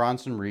attention to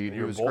Bronson Reed,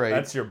 who was great.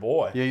 That's your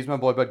boy. Yeah, he's my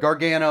boy. But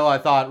Gargano, I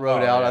thought,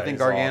 rode out. Yeah, I think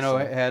Gargano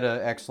had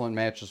an excellent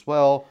match as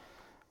well.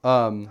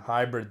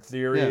 Hybrid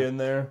Theory in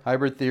there.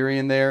 Hybrid Theory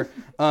in there.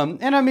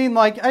 And I mean,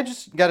 I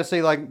just got to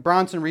say,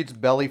 Bronson Reed's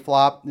belly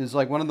flop is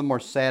one of the more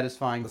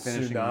satisfying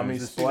finishing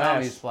moves. The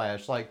Tsunami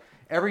Splash.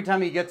 Every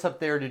time he gets up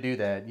there to do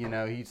that,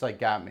 he's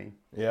got me.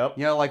 Yep.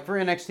 For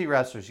NXT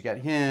wrestlers, you got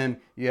him,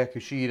 you got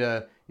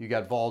Kushida, you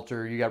got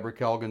Walter, you got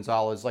Raquel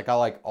Gonzalez. I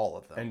like all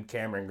of them. And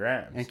Cameron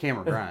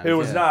Grimes. Who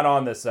was not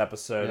on this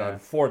episode,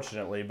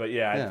 unfortunately. But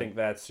I think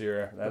that's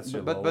your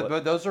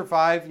but those are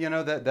five,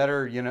 that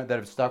are that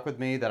have stuck with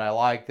me, that I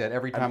like, that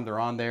every time they're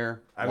on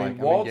there. I mean,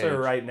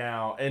 Walter right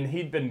now, and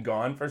he'd been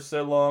gone for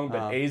so long,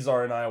 but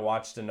Azar and I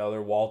watched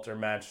another Walter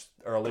match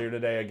earlier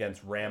today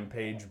against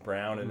Rampage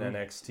Brown in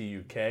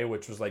NXT UK,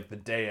 which was the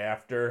day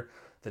after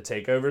the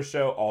TakeOver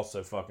show.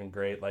 Also fucking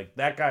great.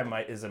 That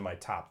guy is in my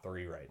top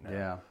 3 right now.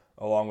 Yeah.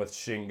 Along with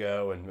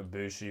Shingo and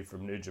Ibushi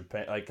from New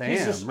Japan. Damn,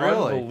 he's just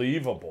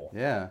unbelievable.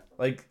 Yeah.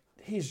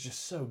 He's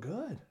just so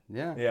good.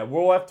 Yeah. Yeah,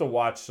 we'll have to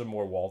watch some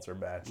more Walter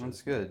matches.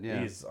 That's good,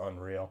 yeah. He's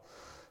unreal.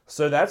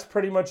 So that's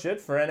pretty much it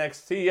for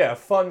NXT. Yeah,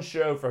 fun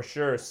show for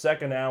sure.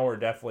 Second hour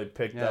definitely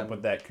picked up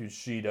with that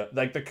Kushida.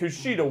 The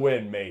Kushida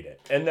win made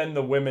it. And then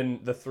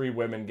the 3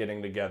 women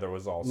getting together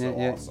was also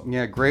awesome.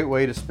 Yeah, great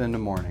way to spend a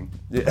morning.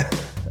 Yeah.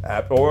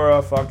 Or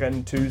a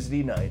fucking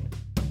Tuesday night.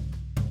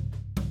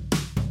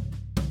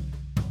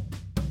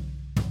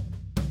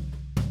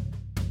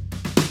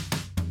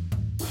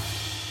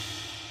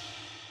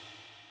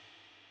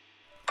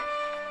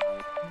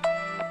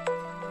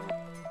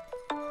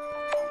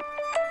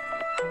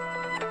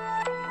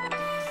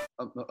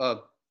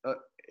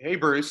 Hey,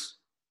 Bruce.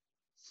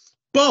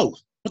 Bo,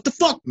 what the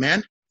fuck,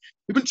 man?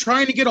 We've been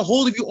trying to get a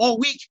hold of you all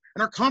week,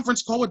 and our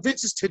conference call with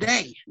Vince is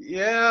today.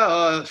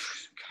 Yeah,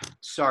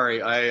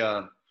 sorry.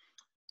 I've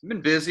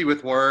been busy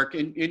with work.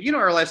 And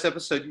our last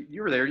episode,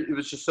 you were there. It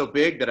was just so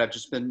big that I've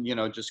just been,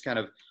 just kind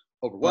of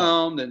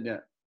overwhelmed.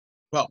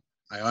 Well,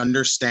 I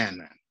understand,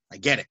 man. I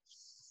get it.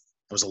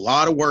 There was a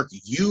lot of work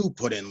you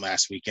put in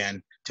last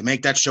weekend to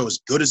make that show as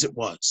good as it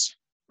was.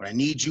 But I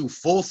need you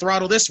full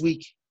throttle this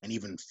week and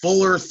even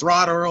fuller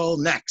throttle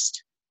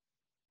next.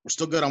 We're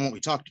still good on what we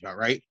talked about,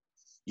 right?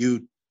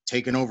 You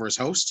taking over as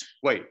host?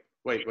 Wait.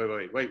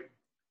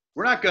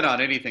 We're not good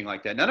on anything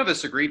like that. None of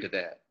us agreed to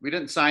that. We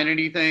didn't sign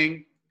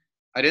anything.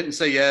 I didn't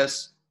say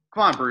yes.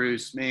 Come on,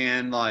 Bruce,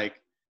 man. I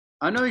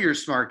know you're a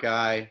smart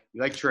guy.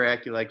 You like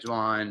track. You like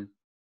Vaughn.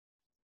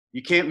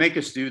 You can't make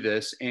us do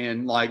this.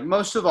 And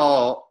most of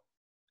all,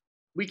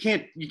 you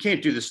can't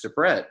do this to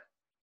Brett.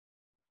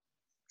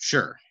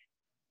 Sure.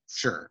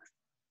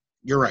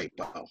 You're right,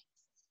 Bo.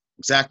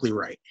 Exactly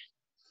right.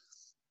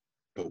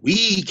 But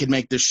we can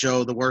make this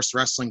show the worst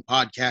wrestling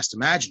podcast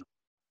imaginable.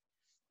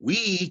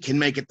 We can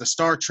make it the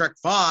Star Trek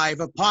V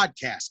of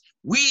podcasts.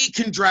 We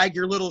can drag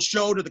your little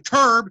show to the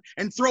curb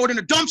and throw it in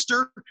a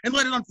dumpster and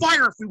let it on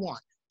fire if we want.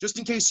 Just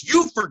in case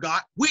you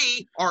forgot,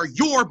 we are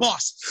your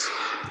bosses.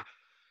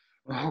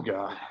 Oh,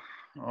 God.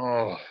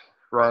 Oh,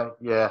 right.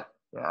 Yeah.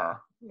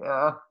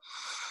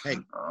 Hey,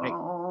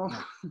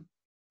 Oh.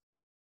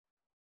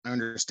 I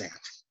understand.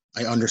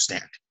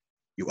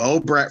 You owe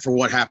Brett for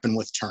what happened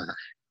with Turner.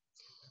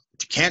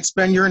 But you can't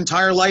spend your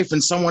entire life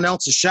in someone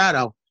else's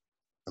shadow,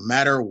 no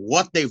matter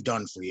what they've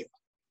done for you.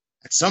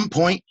 At some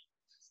point,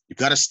 you've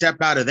got to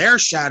step out of their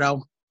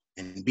shadow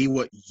and be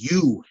what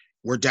you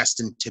were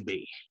destined to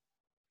be.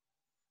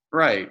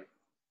 Right.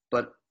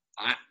 But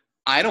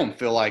I don't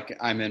feel like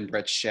I'm in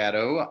Brett's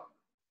shadow.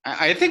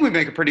 I think we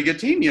make a pretty good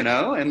team,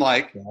 and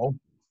Well,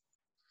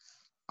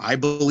 I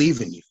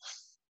believe in you.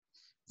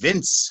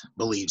 Vince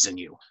believes in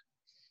you.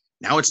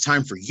 Now it's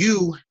time for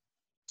you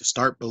to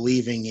start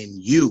believing in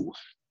you.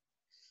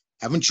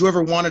 Haven't you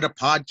ever wanted a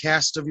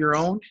podcast of your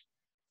own?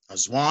 A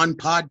Zwan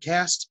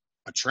podcast?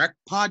 A Trek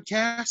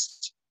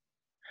podcast?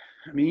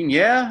 I mean,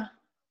 yeah.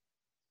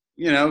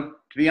 To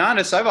be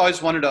honest, I've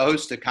always wanted to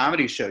host a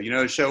comedy show,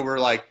 a show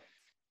where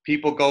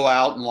people go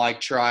out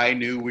and try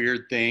new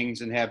weird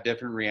things and have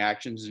different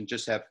reactions and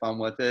just have fun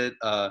with it.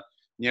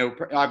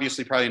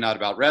 Obviously probably not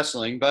about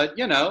wrestling, but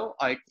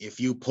if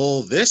you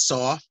pull this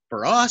off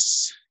for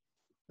us,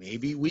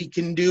 maybe we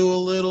can do a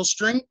little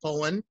string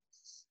pulling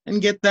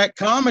and get that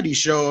comedy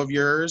show of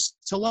yours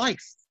to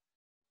life.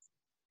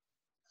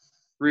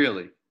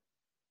 Really?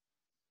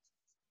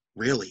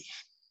 Really.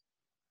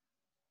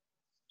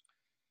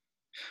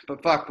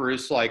 But fuck,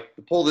 Bruce, to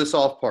pull this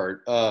off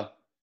part,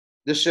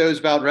 this show's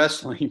about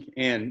wrestling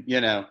and,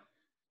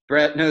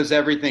 Brett knows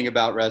everything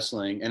about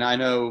wrestling and I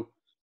know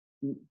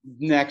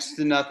next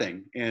to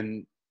nothing.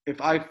 And if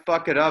I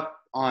fuck it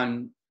up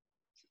on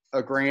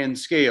a grand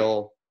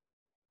scale,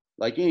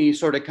 like any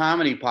sort of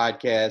comedy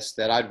podcast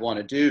that I'd want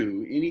to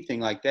do, anything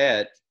like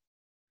that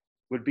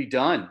would be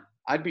done.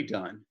 I'd be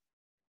done.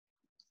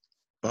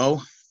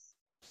 Bo,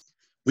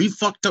 we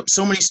fucked up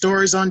so many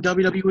stories on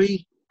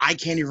WWE, I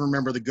can't even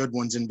remember the good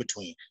ones in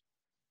between.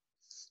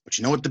 But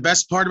you know what the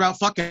best part about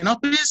fucking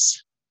up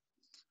is?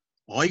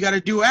 All you got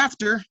to do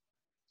after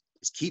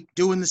is keep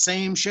doing the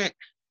same shit.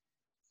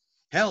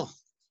 Hell,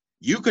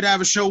 you could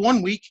have a show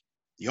one week,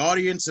 the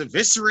audience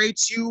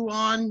eviscerates you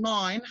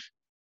online,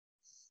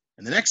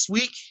 and the next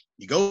week,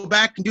 you go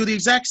back and do the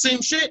exact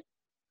same shit,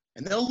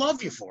 and they'll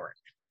love you for it.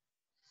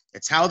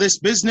 It's how this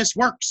business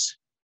works.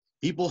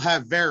 People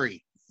have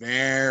very,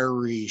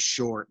 very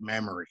short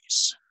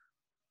memories.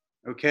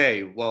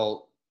 Okay,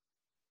 well,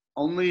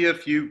 only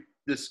if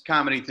this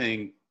comedy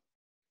thing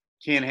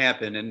can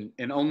happen,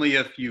 and only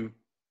if you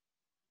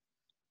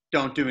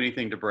don't do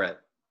anything to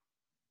Brett.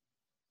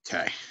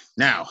 Okay,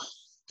 now,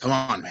 come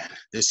on, man.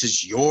 This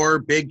is your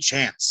big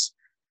chance.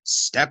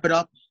 Step it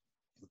up.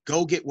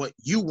 Go get what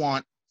you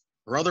want,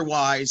 or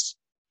otherwise,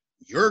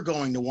 you're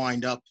going to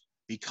wind up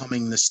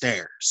becoming the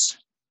Stairs.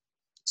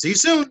 See you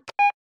soon.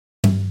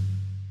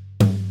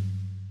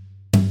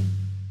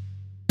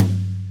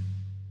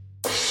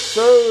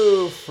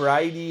 So,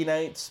 Friday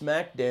Night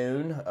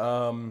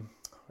SmackDown.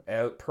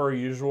 Per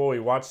usual, we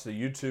watched the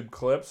YouTube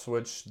clips,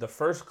 which the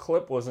first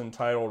clip was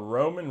entitled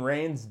Roman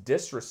Reigns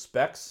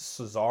Disrespects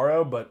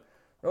Cesaro, but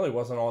really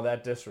wasn't all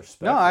that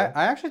disrespectful. No,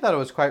 I actually thought it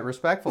was quite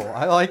respectful.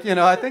 I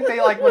think they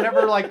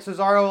whenever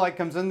Cesaro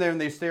comes in there and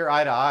they stare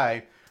eye to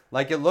eye,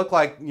 it looked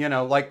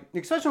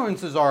especially when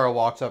Cesaro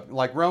walks up,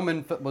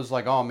 Roman was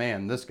oh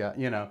man, this guy,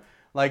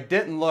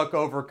 didn't look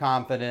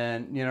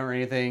overconfident, or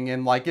anything.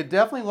 And it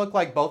definitely looked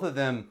like both of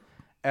them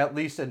at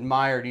least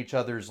admired each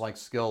other's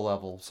skill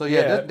level. So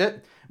yeah.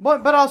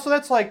 But also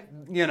that's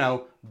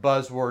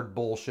buzzword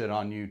bullshit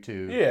on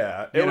YouTube.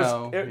 Yeah,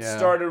 it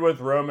started with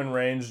Roman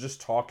Reigns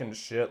just talking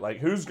shit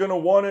who's gonna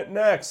want it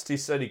next. He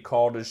said he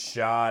called his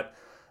shot.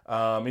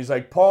 He's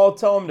like, Paul,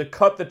 tell him to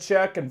cut the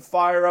check and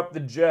fire up the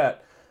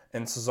jet.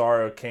 And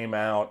Cesaro came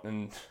out,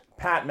 and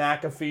Pat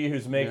McAfee,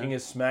 who's making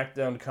his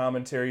SmackDown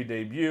commentary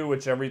debut,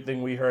 which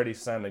everything we heard, he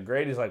sounded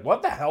great. He's like,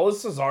 what the hell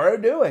is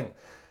Cesaro doing?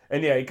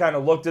 And yeah, he kind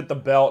of looked at the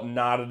belt and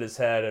nodded his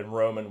head, and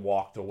Roman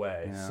walked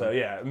away. Yeah. So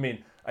yeah, I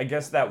mean, I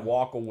guess that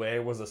walk away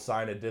was a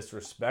sign of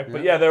disrespect. Yeah.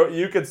 But yeah,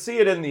 you could see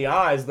it in the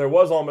eyes. There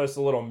was almost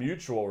a little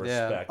mutual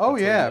respect. Yeah. Oh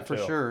yeah, for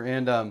sure.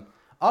 And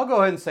I'll go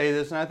ahead and say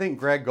this, and I think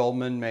Greg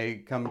Goldman may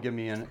come give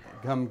me an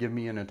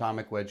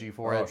atomic wedgie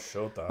for it. Oh,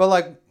 showtime.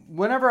 But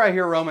whenever I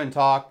hear Roman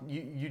talk,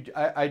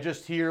 I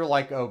just hear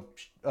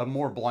a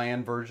more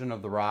bland version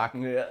of The Rock.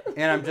 Yeah.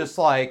 And I'm just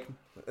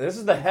this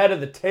is the head of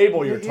the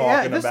table you're talking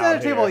about. Yeah, this is the head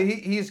of the table.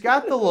 He's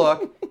got the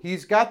look,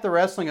 he's got the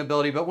wrestling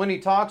ability, but when he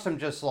talks, I'm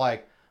just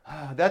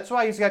that's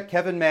why he's got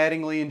Kevin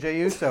Mattingly and Jey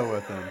Uso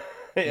with him.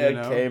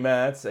 Yeah,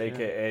 K-Mats,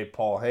 a.k.a.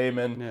 Paul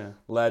Heyman,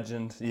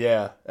 legend.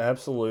 Yeah,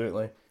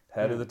 absolutely.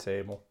 Head of the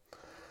table.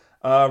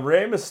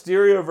 Rey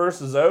Mysterio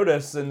versus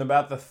Otis in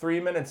about the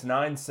 3 minutes,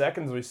 9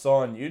 seconds we saw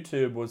on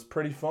YouTube was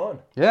pretty fun.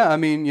 Yeah, I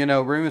mean,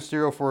 Rey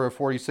Mysterio for a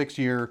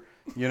 46-year,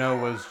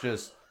 was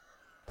just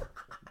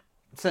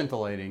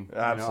scintillating.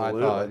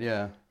 Absolutely. I thought,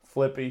 yeah.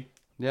 Flippy.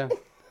 Yeah,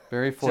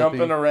 very flippy.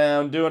 Jumping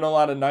around, doing a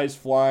lot of nice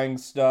flying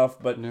stuff,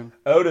 but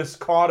Otis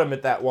caught him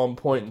at that one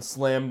point and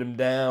slammed him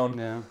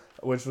down,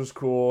 which was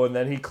cool. And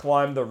then he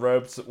climbed the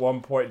ropes at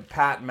one point, and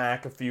Pat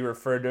McAfee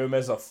referred to him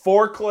as a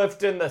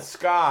forklift in the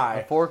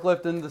sky. A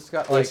forklift in the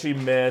sky. Which he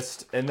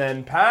missed. And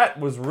then Pat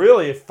was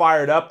really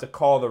fired up to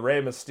call the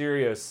Rey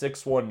Mysterio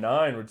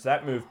 619, which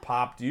that move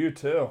popped you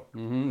too.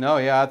 Mm-hmm. No,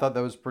 yeah, I thought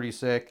that was pretty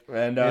sick.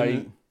 And,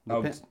 and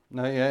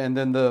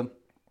then the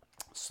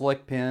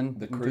slick pin,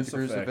 the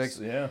crucifix.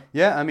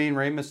 Yeah. I mean,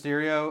 Rey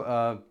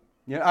Mysterio.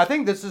 I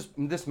think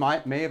this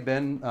may have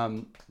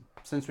been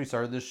since we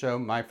started this show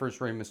my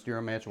first Rey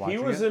Mysterio match. He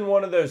was in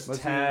one of those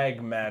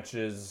tag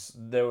matches.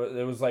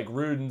 It was like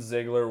Rude and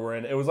Ziggler were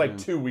in. It was like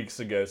 2 weeks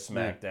ago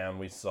SmackDown.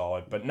 We saw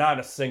it, but not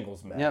a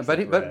singles match. Yeah,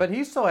 but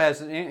he still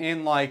has it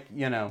in like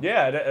as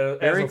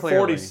very a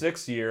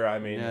 46 year. I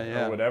mean,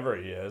 or whatever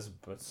he is,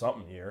 but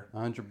something year.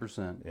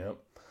 100%. Yep.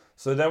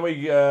 So then we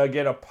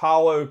get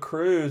Apollo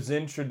Crews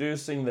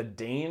introducing the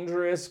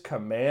Dangerous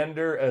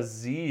Commander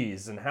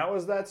Aziz. And how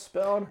is that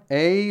spelled?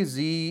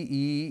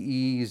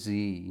 Azeez.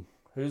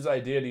 Whose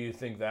idea do you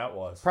think that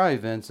was? Probably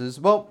Vince's.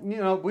 Well,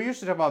 we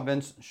used to talk about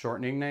Vince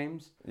shortening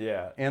names.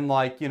 Yeah. And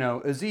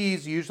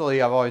Aziz,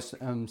 usually I've always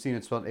seen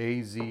it spelled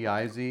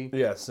A-Z-I-Z.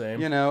 Yeah, same.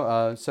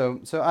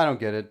 So I don't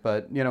get it,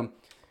 but,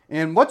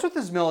 And what's with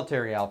his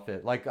military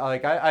outfit?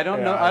 I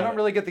don't know. I don't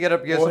really get the get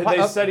up. Well,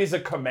 they said he's a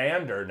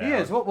commander now. He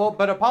is. Well,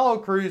 but Apollo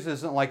Crews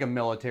isn't like a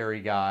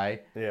military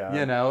guy. Yeah.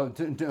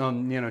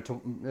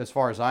 As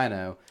far as I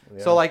know.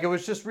 Yeah. So it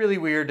was just really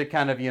weird to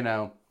kind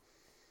of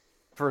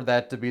for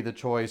that to be the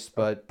choice.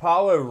 But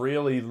Apollo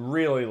really,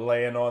 really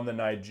laying on the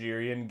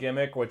Nigerian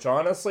gimmick, which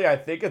honestly I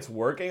think it's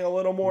working a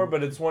little more.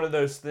 But it's one of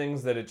those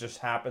things that it just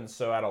happens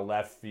so out of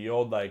left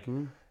field.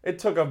 It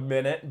took a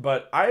minute,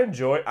 but I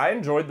enjoyed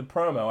the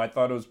promo. I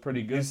thought it was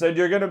pretty good. He said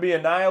you're going to be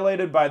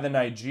annihilated by the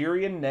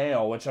Nigerian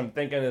nail, which I'm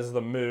thinking is the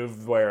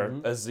move where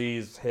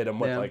Aziz hit him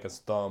with his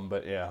thumb,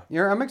 but yeah.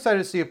 I'm excited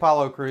to see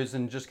Apollo Crews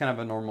in just kind of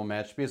a normal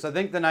match because I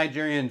think the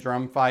Nigerian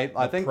drum fight,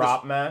 the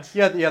prop match?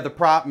 Yeah, the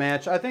prop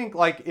match. I think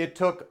it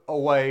took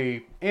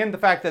away, and the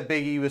fact that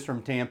Big E was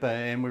from Tampa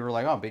and we were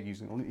like, oh, Big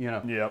E's,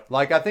 Yep.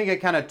 I think it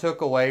kind of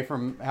took away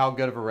from how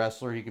good of a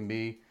wrestler he can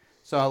be.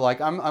 So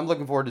I'm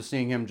looking forward to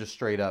seeing him just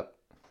straight up.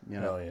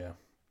 Hell yeah.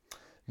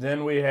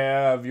 Then we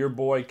have your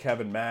boy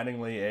Kevin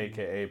Mattingly,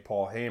 a.k.a.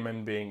 Paul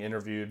Heyman, being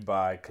interviewed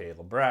by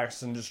Caleb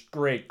Braxton. Just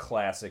great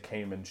classic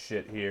Heyman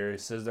shit here. He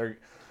says they're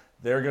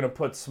going to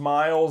put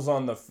smiles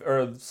on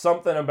or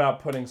something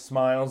about putting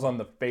smiles on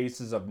the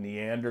faces of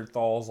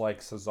Neanderthals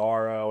like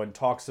Cesaro, and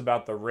talks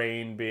about the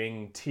rain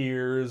being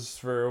tears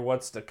for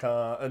what's to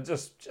come.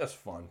 Just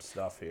fun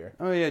stuff here.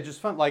 Oh, yeah, just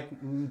fun.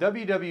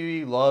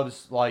 WWE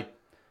loves,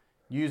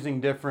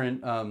 using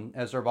different,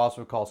 as our boss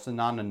would call,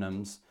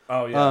 synonyms.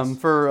 Oh, yes.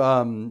 For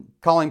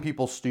calling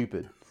people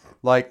stupid.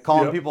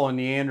 Calling people a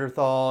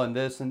Neanderthal and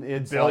this and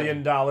it's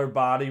billion-dollar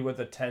body with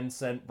a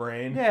 10-cent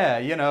brain.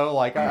 Yeah,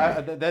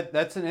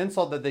 that's an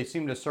insult that they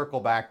seem to circle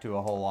back to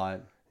a whole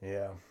lot.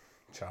 Yeah,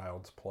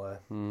 child's play.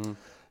 Mm-hmm.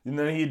 And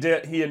then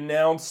he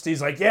announced,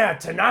 he's like, yeah,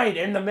 tonight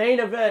in the main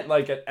event,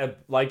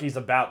 like he's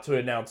about to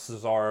announce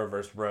Cesaro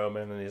versus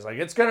Roman, and he's like,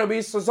 it's going to be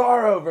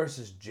Cesaro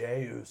versus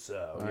Jey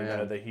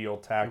Uso. The heel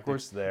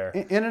tactics there.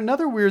 And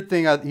another weird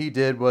thing he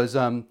did was,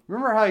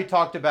 remember how he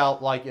talked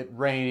about it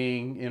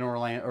raining in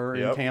Orlando or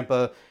in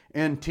Tampa,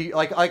 and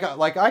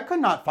I could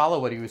not follow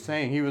what he was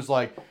saying. He was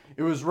like,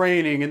 it was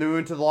raining, and they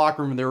went to the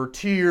locker room, and there were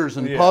tears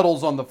and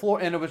puddles on the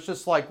floor, and it was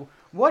just like,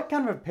 what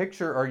kind of a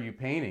picture are you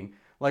painting?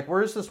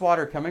 Where is this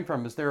water coming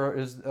from? Is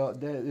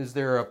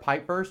there a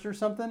pipe burst or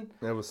something?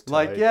 It was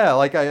tight.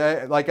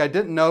 I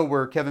didn't know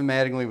where Kevin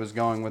Mattingly was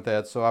going with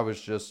that, so I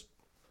was just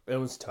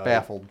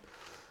baffled.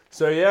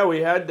 So yeah,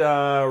 we had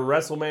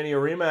WrestleMania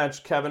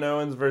rematch, Kevin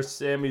Owens versus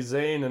Sami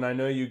Zayn, and I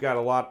know you got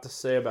a lot to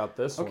say about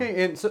this one.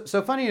 Okay, and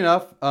so funny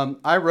enough,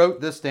 I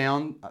wrote this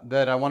down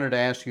that I wanted to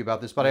ask you about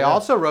this, but I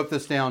also wrote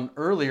this down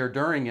earlier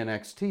during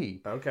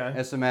NXT. Okay.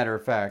 As a matter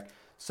of fact.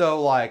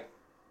 So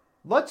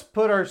let's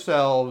put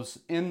ourselves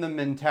in the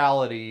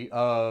mentality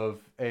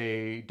of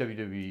a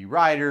WWE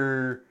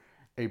writer,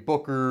 a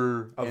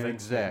booker, an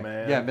exec.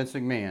 McMahon. Yeah, Vince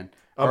McMahon.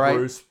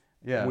 Bruce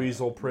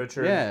Weasel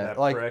Pritchard. Yeah, that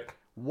prick.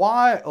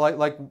 Why?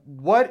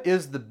 What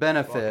is the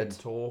benefit?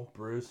 Fucking tool,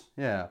 Bruce.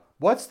 Yeah.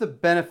 What's the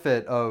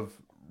benefit of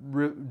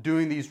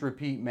doing these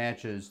repeat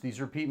matches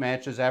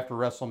after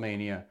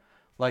WrestleMania?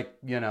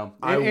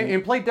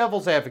 And play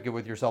devil's advocate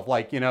with yourself.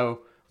 The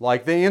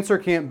answer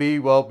can't be,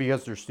 well,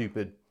 because they're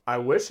stupid. I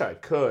wish I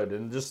could,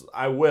 and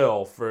I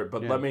will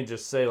but let me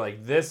just say,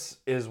 this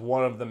is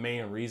one of the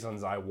main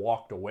reasons I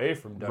walked away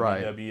from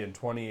WWE in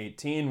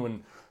 2018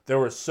 when there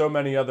were so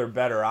many other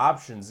better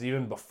options,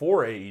 even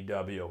before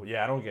AEW.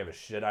 Yeah, I don't give a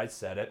shit. I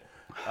said it.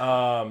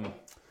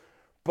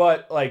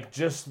 But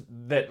just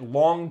that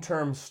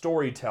long-term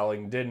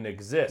storytelling didn't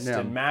exist,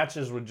 and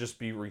matches would just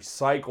be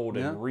recycled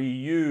and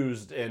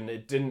reused, and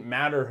it didn't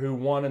matter who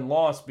won and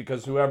lost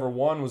because whoever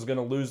won was going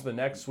to lose the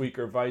next week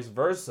or vice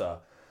versa.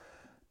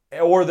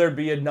 Or there'd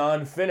be a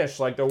non-finish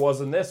like there was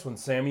in this when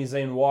Sami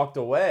Zayn walked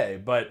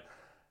away. But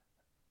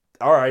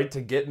all right,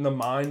 to get in the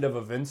mind of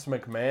a Vince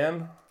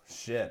McMahon,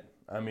 shit.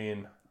 I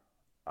mean,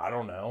 I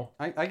don't know.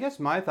 I guess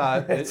my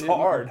thought it's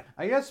hard.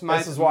 I guess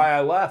this is why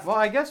I left. Well,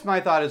 I guess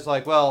my thought is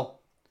like, well,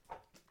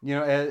 you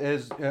know,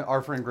 as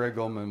our friend Greg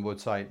Goldman would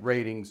cite,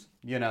 ratings.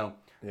 You know,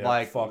 Yeah,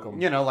 like fuck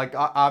 'em. you know, like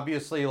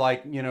obviously,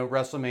 like you know,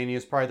 WrestleMania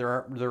is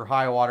probably their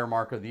high water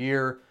mark of the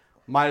year.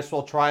 Might as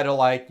well try to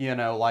like you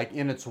know, like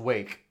in its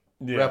wake,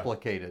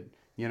 replicate it.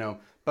 You know.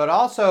 But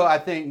also, I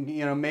think,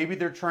 you know, maybe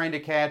they're trying to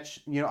catch,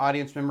 you know,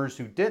 audience members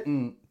who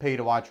didn't pay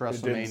to watch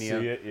WrestleMania. Didn't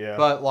see it, yeah.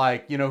 But,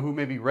 like, you know, who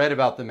maybe read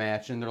about the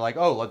match and they're like,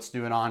 oh, let's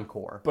do an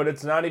encore. But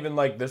it's not even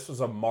like this was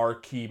a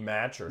marquee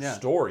match or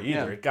story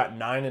either. Yeah. It got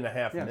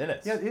 9.5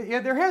 minutes. Yeah,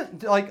 there has,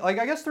 like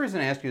I guess the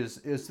reason I ask you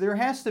is there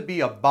has to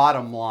be a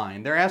bottom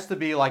line. There has to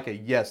be like a,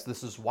 yes,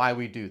 this is why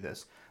we do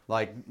this.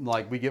 Like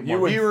we get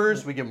more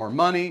viewers, we get more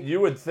money. You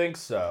would think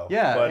so.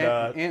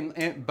 Yeah,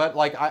 but but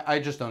like I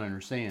just don't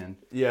understand.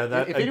 Yeah,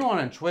 that if anyone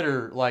on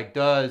Twitter like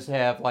does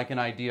have like an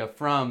idea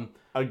from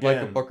like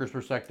a booker's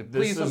perspective,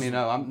 please let me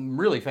know. I'm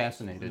really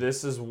fascinated.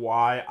 This is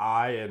why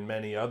I and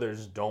many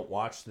others don't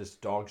watch this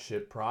dog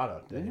shit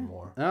product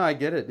anymore. No, I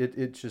get it.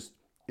 It's just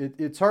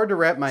it's hard to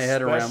wrap my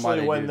head around why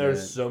they when do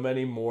there's that. so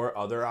many more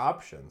other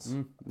options.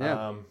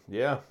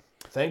 Yeah.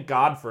 Thank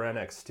God for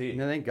NXT.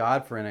 Yeah, thank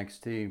God for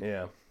NXT.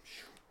 Yeah.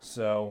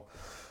 So,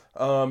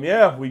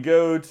 we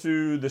go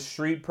to the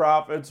Street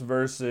Profits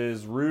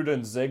versus Rude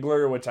and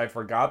Ziggler, which I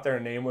forgot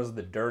their name was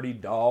the Dirty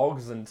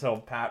Dogs until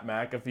Pat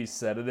McAfee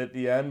said it at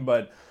the end.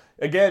 But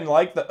again,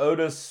 like the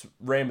Otis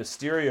Rey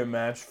Mysterio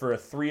match for a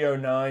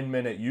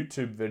 309-minute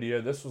YouTube video,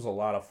 this was a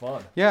lot of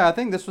fun. Yeah, I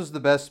think this was the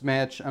best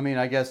match. I mean,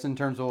 I guess in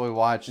terms of what we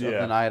watched of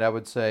the night, I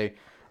would say.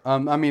 I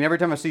mean, every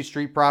time I see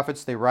Street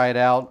Profits, they ride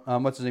out.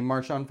 What's his name?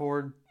 Marshawn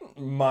Ford?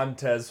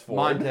 Montez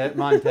Ford.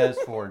 Montez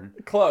Ford.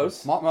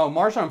 Close.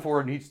 Marshawn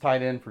Ford, he's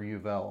tight end for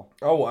U-Vel.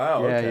 Oh,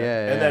 wow. Yeah, okay.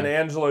 yeah. And then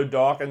Angelo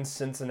Dawkins,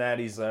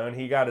 Cincinnati's own.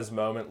 He got his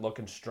moment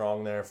looking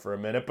strong there for a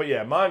minute. But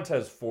yeah,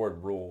 Montez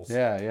Ford rules.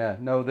 Yeah.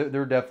 No,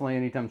 they're definitely,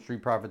 anytime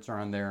Street Profits are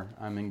on there,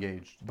 I'm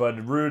engaged.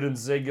 But Rude and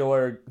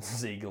Ziggler,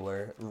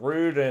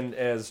 Rude and,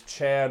 as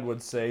Chad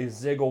would say,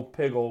 Ziggle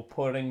Piggle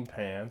Pudding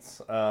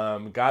Pants,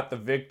 got the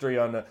victory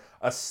on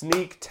a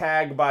sneak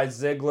tag by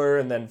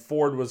Ziggler, and then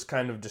Ford was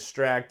kind of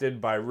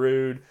distracted by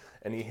Rude,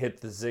 and he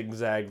hit the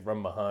zigzag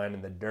from behind,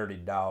 and the Dirty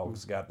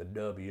Dogs got the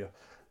W.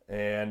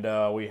 And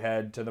we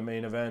head to the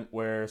main event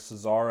where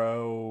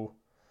Cesaro...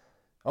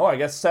 Oh, I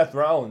guess Seth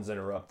Rollins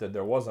interrupted.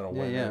 There wasn't a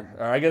winner.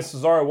 I guess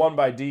Cesaro won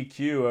by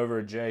DQ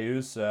over Jey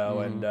Uso,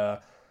 and...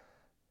 at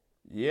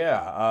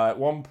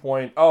one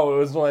point... Oh, it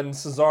was when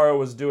Cesaro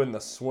was doing the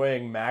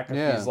swing.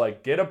 McAfee's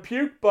like, get a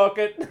puke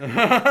bucket.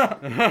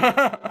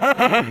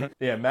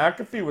 Yeah,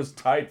 McAfee was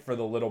tight for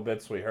the little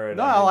bits we heard.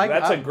 No,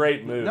 that's a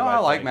great move. No, I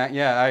like Matt.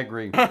 Yeah, I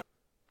agree. A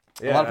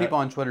lot of people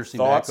on Twitter seem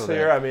to echo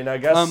here. that. I mean, I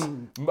guess,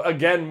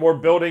 again, we're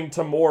building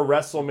to more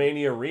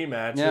WrestleMania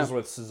rematches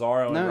with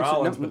Cesaro and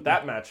Rollins, but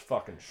that match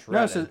fucking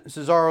shredded. No,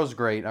 Cesaro's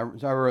great. I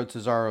wrote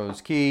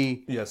Cesaro's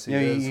key. Yes, he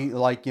is. He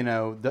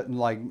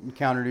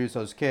countered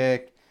Uso's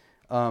kick.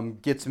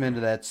 Gets him into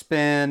that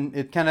spin.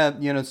 It kind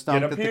of,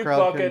 stunk that the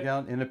crowd couldn't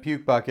count in a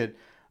puke bucket.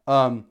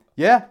 I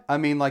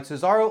mean, like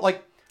Cesaro,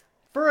 like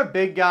for a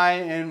big guy,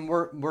 and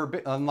we're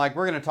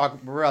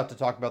about to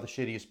talk about the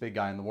shittiest big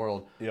guy in the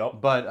world.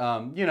 Yep. But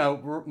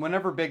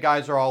whenever big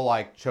guys are all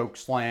like choke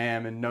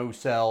slam and no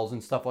sells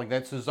and stuff like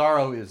that,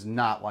 Cesaro is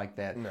not like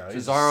that. No,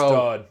 he's Cesaro a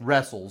stud.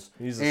 wrestles.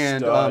 He's a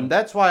stud. And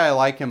that's why I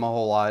like him a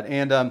whole lot.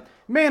 And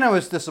man, I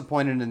was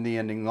disappointed in the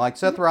ending. Like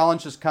Seth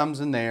Rollins just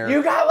comes in there.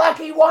 You got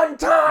lucky one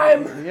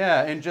time.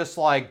 Yeah, and just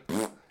like.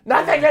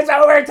 Nothing is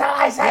over until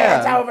I say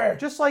it's over.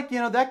 Just like,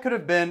 that could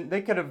have been,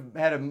 they could have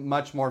had a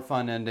much more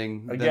fun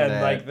ending.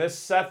 Again, like this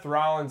Seth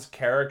Rollins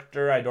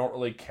character, I don't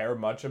really care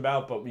much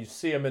about, but you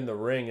see him in the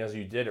ring as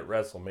you did at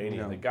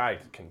WrestleMania. The guy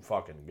can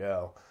fucking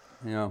go.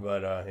 Yeah.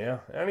 But,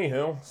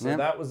 anywho, so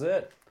that was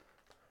it.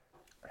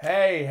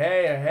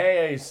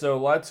 Hey, so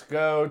let's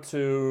go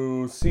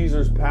to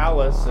Caesar's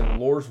Palace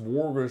and Lors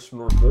Wargus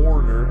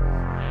Border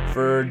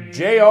for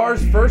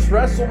JR's first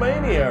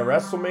WrestleMania,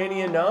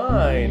 WrestleMania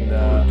 9.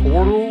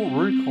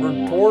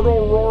 Total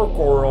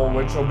Roar,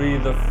 which will be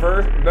the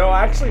first, no,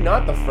 actually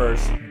not the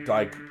first,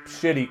 like,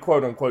 shitty,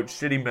 quote-unquote,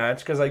 shitty match,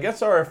 because I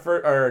guess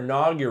our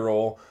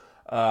inaugural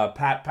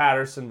Pat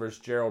Patterson versus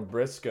Gerald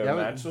Briscoe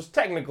match was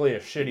technically a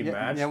shitty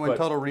match. Yeah, when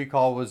Total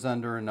Recall was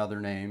under another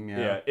name.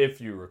 Yeah,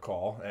 if you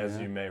recall, as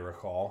you may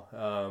recall.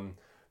 So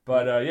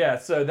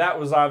that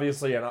was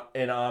obviously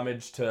an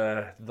homage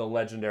to the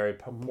legendary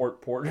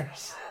Port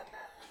Porterson.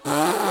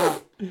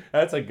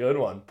 That's a good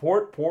one.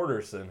 Port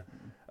Porterson.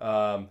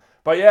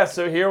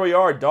 So here we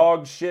are.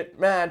 Dog shit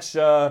match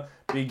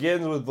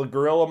begins with the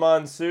Gorilla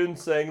Monsoon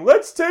saying,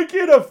 "Let's take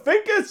you to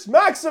Fincus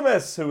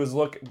Maximus," who was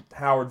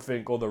Howard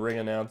Finkel, the ring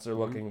announcer,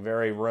 looking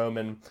very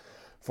Roman,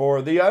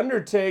 for The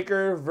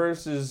Undertaker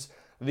versus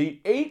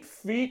the 8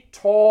 feet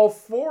tall,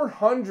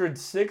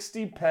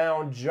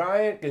 460-pound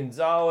Giant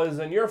Gonzalez,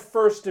 and your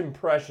first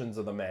impressions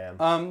of the man.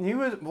 He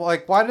was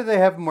like, why did they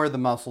have him wear the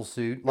muscle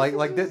suit? Like,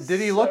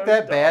 did he look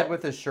that bad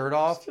with his shirt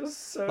off? It's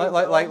just so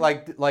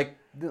like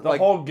the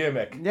whole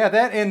gimmick. Yeah,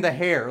 that and the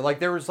hair. Like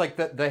there was like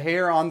the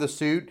hair on the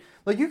suit.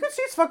 Like you could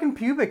see his fucking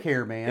pubic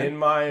hair, man.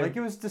 It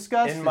was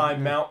disgusting. In my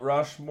Mount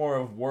Rushmore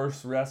of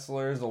worst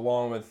wrestlers,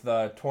 along with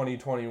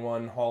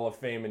 2021 Hall of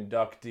Fame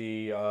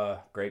inductee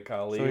Great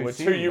Khali,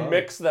 So you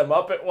mixed them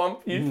up at one.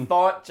 You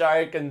thought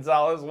Giant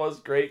Gonzalez was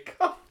Great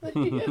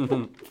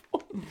Khali.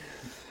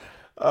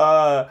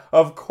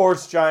 Of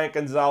course, Giant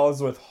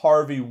Gonzalez with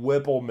Harvey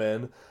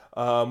Whippleman.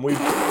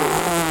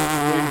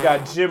 We've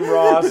got Jim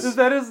Ross. Is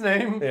that his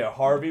name? Yeah,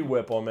 Harvey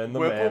Whippleman, the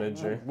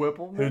manager,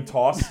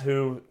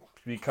 who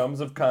becomes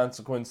of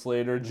consequence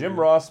later. Jim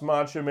Ross,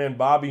 Macho Man,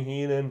 Bobby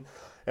Heenan,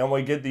 and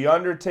we get the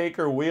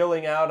Undertaker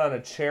wheeling out on a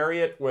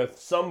chariot with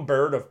some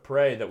bird of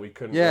prey that we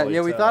couldn't.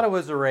 Really we tell. thought it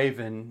was a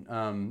raven,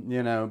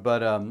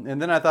 but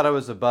and then I thought it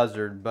was a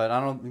buzzard, but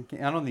I don't think you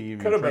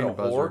could have been a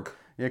buzzard. hawk.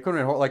 Yeah, it could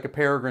have been like a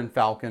peregrine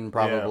falcon,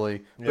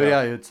 probably. Yeah. But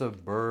yeah, it's a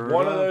bird.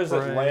 One of those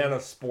prey. Atlanta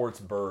sports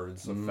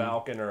birds, a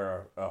falcon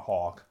or a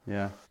hawk.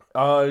 Yeah.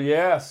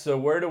 So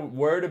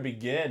where to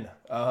begin?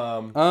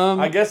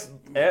 I guess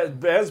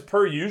as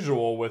per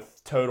usual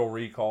with Total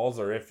Recalls,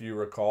 or if you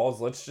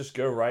recalls, let's just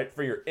go right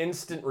for your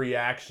instant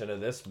reaction to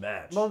this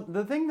match. Well,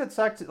 the thing that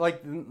sucks,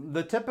 like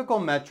the typical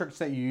metrics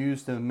that you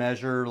use to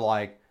measure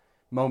like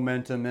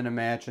momentum in a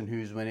match and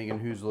who's winning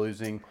and who's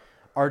losing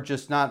are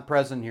just not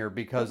present here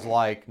because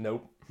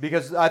nope.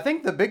 Because I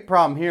think the big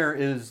problem here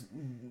is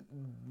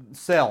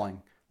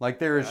selling. Like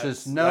there is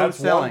just no that's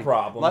selling. One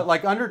problem.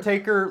 Like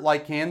Undertaker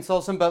can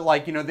sell some, but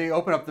they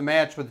open up the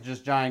match with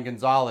just Giant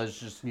Gonzalez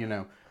just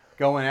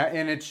going out,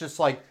 and it's just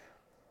like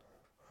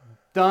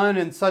done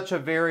in such a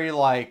very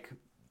like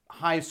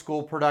high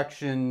school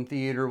production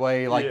theater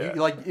way.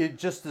 It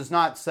just does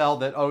not sell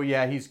that. Oh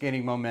yeah, he's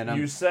gaining momentum.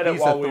 You said it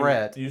he's while a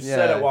threat.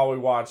 said it while we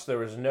watched. There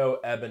was no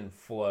ebb and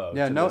flow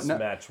to this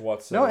match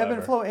whatsoever. No ebb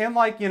and flow, and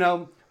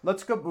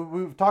let's go.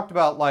 We've talked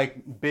about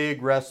like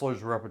big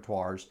wrestlers'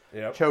 repertoires,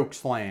 choke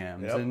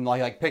slams, and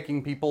like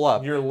picking people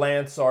up. Your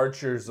Lance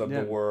Archers of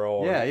the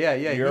world. Yeah.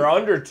 Your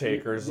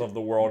Undertakers of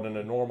the world in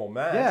a normal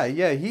match.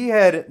 Yeah. He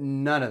had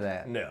none of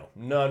that. No,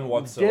 none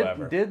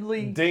whatsoever.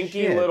 Diddly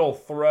dinky shit. Little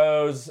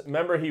throws.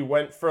 Remember, he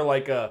went for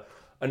like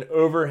an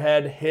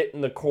overhead hit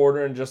in the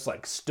corner and just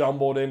like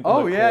stumbled into the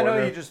corner.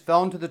 No, he just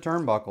fell into the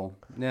turnbuckle.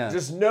 Yeah.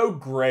 Just no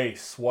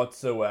grace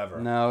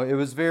whatsoever. No, it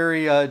was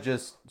very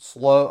just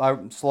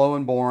slow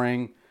and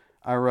boring,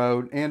 I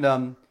wrote.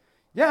 And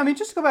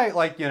just go back,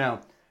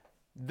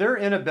 their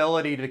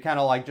inability to kind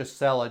of just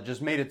sell it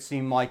just made it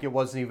seem like it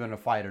wasn't even a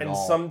fight at all. And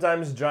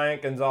sometimes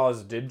Giant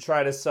Gonzalez did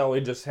try to sell. He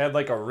just had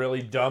like a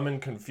really dumb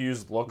and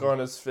confused look on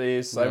his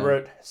face. Yeah. I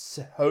wrote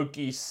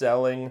hokey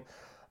selling.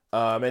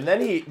 And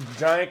then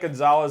Giant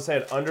Gonzalez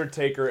had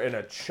Undertaker in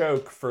a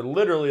choke for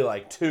literally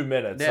like 2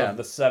 minutes of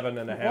the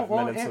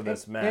 7.5 minutes of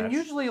this match. And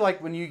usually,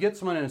 when you get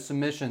someone in a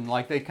submission,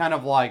 they kind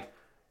of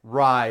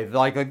writhe,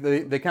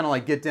 they kind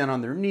of get down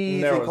on their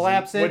knees and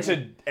collapse in. Which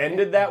had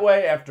ended that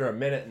way after a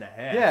minute and a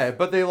half. Yeah,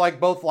 but they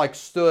both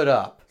stood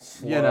up.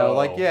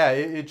 Slow.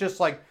 It just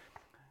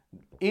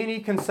any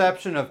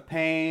conception of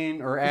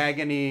pain or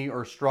agony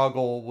or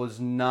struggle was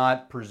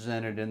not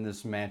presented in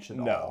this match at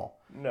all.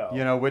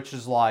 No. Which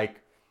is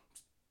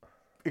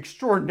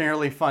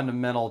extraordinarily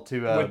fundamental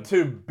to with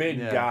two big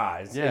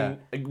guys. Yeah,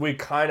 and we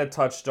kind of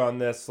touched on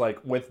this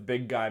with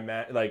big guy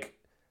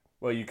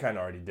well, you kind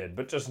of already did,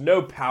 but just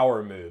no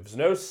power moves,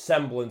 no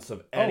semblance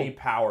of any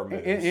power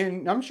moves.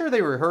 And I'm sure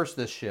they rehearsed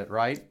this shit,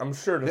 right? I'm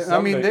sure. They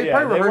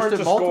probably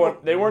rehearsed it multiple.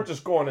 They weren't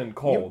just going in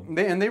cold.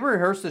 They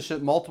rehearsed this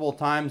shit multiple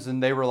times,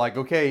 and they were like,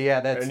 "Okay, yeah,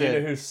 that's it." And you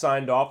know who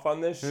signed off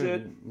on this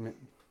shit?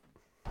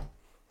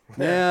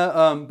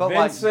 Yeah, but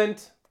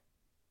Vincent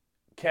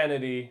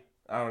Kennedy.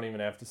 I don't even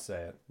have to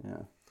say it.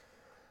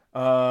 Yeah.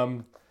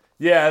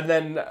 And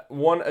then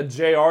one of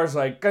JR's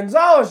like,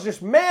 Gonzalez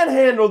just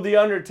manhandled the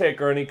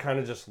Undertaker, and he kind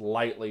of just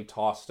lightly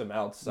tossed him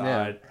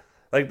outside. Yeah.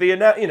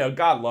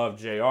 God love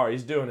JR.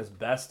 He's doing his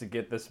best to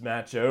get this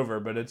match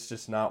over, but it's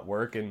just not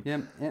working.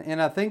 Yeah,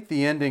 and I think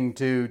the ending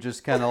too,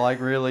 just kind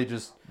of really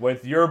just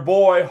with your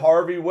boy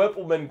Harvey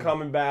Whippleman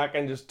coming back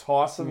and just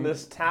tossing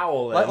this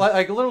towel in,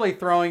 like literally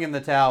throwing in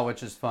the towel,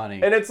 which is funny.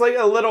 And it's like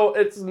a little.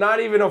 It's not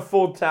even a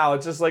full towel.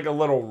 It's just like a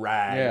little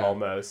rag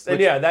almost.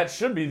 And that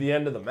should be the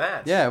end of the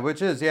match. Yeah,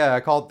 which is I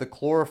call it the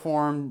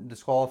chloroform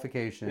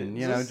disqualification.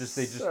 They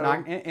just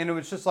knocked, and it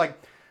was just like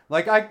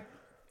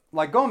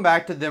going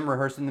back to them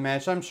rehearsing the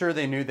match, I'm sure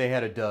they knew they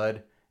had a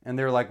dud, and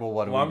they're like, "Well,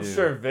 what do we do?" I'm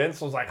sure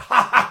Vince was like, "Ha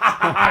ha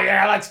ha ha!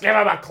 Yeah, let's give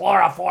him a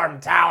chloroform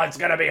towel. It's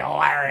gonna be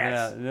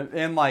hilarious." Yeah,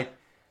 and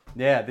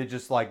they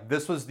just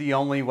this was the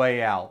only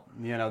way out.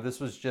 This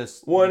was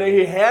just. Well,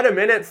 he had him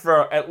in it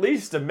for at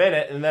least a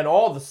minute, and then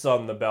all of a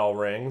sudden the bell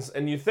rings,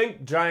 and you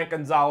think Giant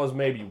Gonzalez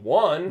maybe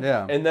won,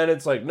 and then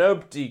it's like,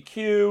 nope,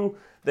 DQ.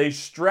 They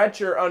stretch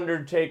your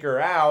Undertaker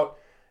out.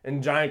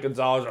 and Giant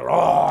Gonzalez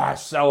are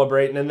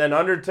celebrating, and then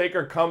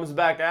Undertaker comes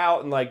back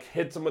out and like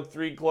hits him with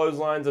 3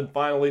 clotheslines and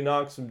finally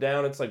knocks him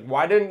down. It's like,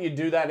 why didn't you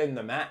do that in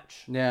the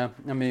match? Yeah,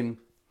 I mean,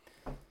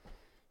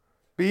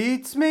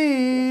 beats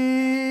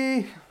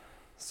me.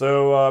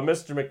 So,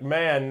 Mr.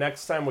 McMahon,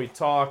 next time we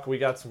talk, we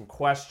got some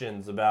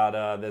questions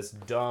about this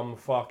dumb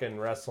fucking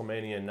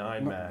WrestleMania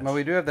 9 match. Well,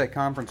 we do have that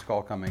conference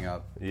call coming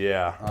up.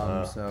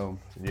 Yeah. So.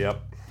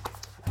 Yep.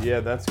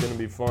 Yeah, that's going to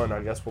be fun.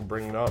 I guess we'll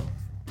bring it up.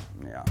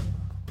 Yeah.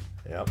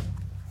 Yep.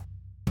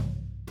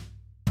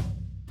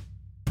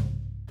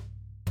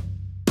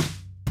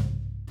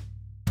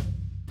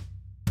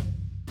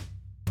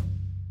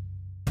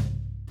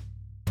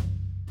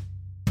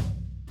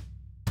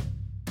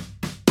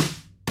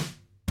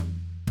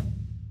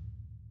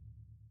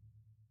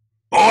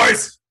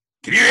 Boys,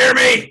 can you hear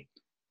me?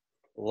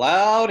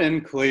 Loud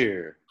and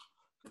clear.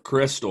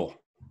 Crystal.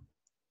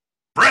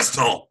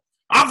 Bristol,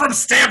 I'm from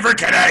Stamford,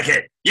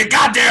 Connecticut. You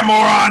goddamn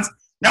morons.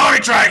 Now let me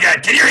try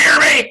again. Can you hear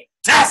me?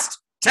 Test,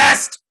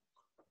 test.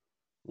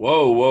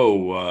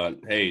 Whoa.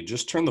 Hey,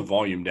 just turn the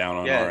volume down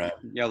on our end.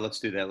 Yeah, let's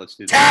do that.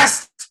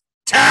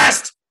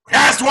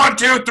 Test, 1,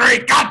 2, 3.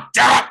 God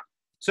damn it.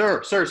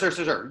 Sir.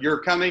 You're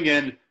coming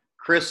in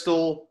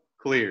crystal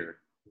clear.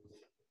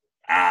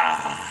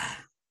 Ah,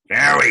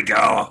 there we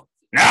go.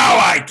 Now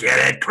I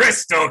get it.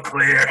 Crystal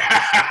clear.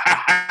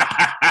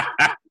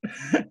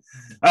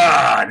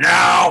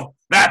 Now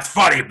that's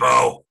funny,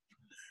 Bo.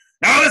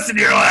 Now listen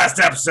to your last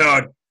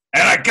episode,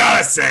 and I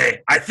gotta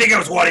say, I think it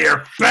was one of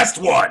your best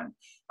one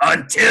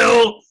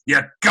until you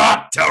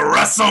got to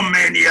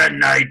WrestleMania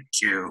Night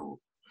 2.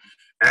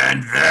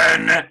 And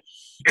then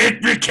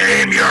it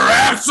became your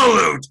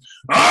absolute,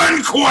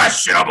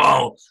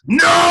 unquestionable,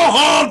 no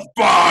holds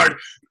barred,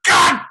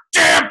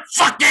 goddamn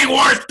fucking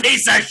worst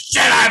piece of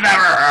shit I've ever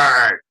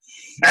heard.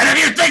 And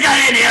if you think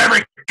I didn't hear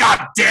every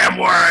goddamn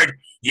word,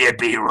 you'd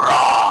be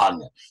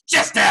wrong.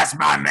 Just ask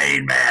my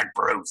main man,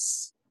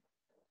 Bruce.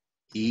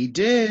 He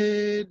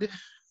did.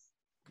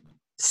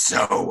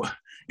 So,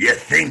 you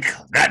think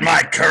that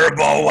my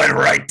curveball went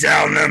right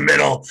down the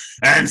middle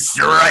and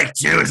strike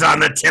 2's on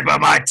the tip of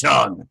my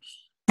tongue.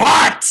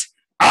 But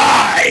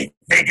I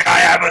think I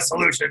have a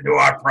solution to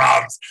our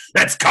problems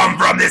that's come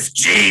from this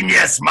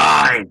genius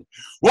mind.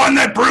 One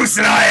that Bruce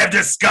and I have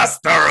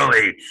discussed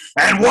thoroughly,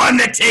 and one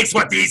that takes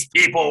what these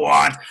people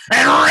want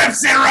and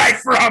rips it right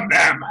from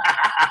them.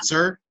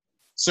 Sir?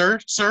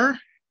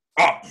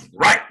 Oh,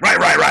 right.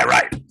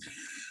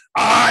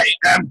 I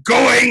am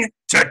going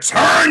to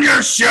turn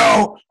your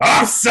show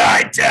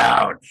upside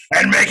down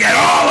and make it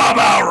all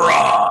about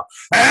Raw,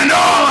 and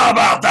all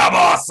about the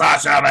boss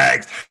Sasha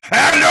Banks,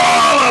 and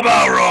all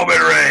about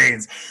Roman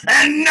Reigns,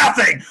 and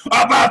nothing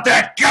about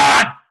that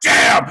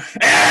goddamn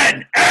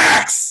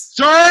NX!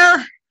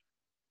 Sir?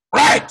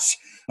 Right!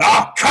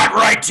 I'll cut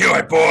right to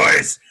it,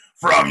 boys.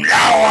 From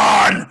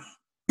now on,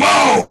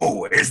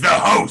 Bo is the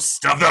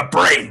host of the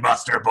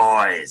Brainbuster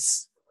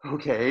Boys.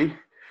 Okay.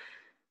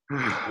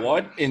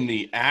 What in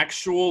the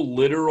actual,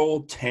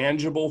 literal,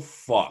 tangible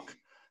fuck?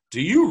 Do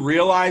you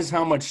realize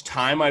how much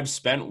time I've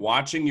spent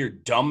watching your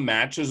dumb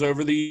matches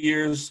over the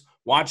years?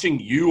 Watching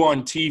you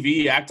on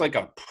TV act like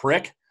a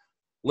prick?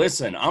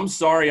 Listen, I'm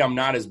sorry I'm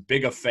not as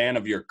big a fan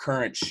of your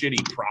current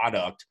shitty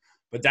product,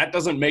 but that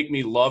doesn't make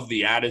me love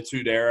the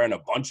Attitude Era and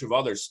a bunch of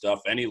other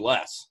stuff any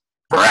less.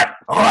 Brett,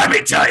 let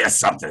me tell you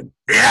something.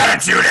 The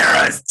Attitude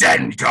Era is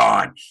dead and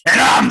gone, and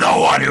I'm the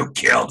one who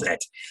killed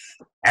it.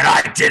 And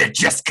I did it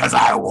just because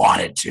I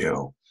wanted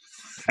to.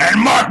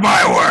 And mark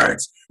my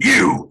words,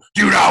 you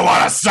do not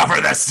want to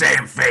suffer the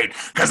same fate,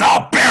 because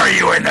I'll bury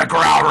you in the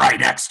ground right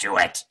next to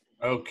it.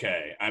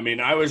 Okay, I mean,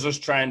 I was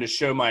just trying to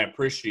show my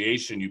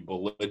appreciation, you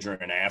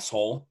belligerent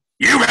asshole.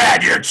 You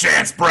had your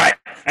chance, Brett,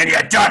 and you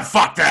done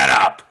fucked that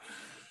up.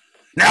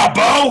 Now,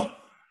 Bo?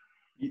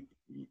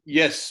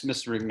 Yes,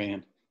 Mr.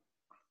 McMahon.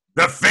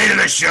 The fate of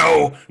the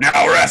show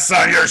now rests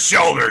on your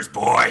shoulders,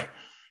 boy.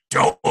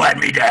 Don't let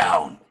me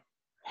down.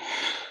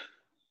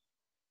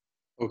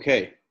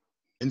 Okay.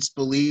 Vince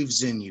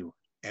believes in you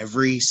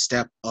every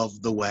step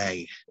of the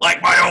way.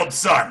 Like my old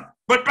son,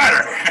 but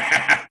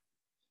better.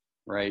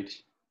 Right.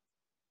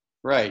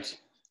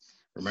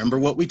 Remember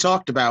what we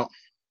talked about.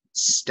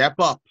 Step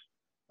up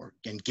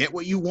and get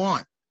what you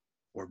want,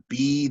 or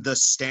be the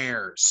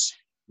stairs.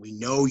 We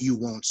know you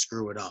won't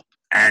screw it up.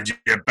 And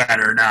you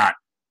better not.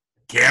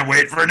 Can't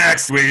wait for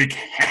next week.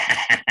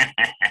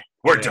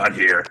 We're done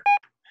here.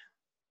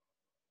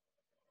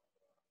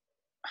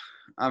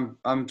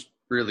 I'm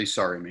really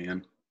sorry,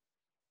 man.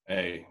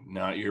 Hey,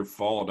 not your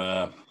fault.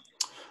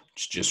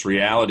 It's just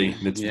reality.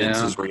 It's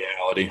Vince's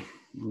reality.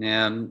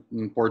 Yeah,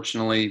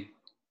 unfortunately,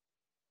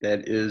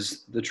 that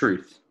is the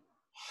truth.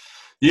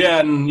 Yeah,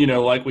 and,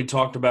 like we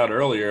talked about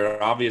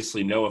earlier,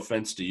 obviously no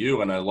offense to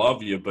you, and I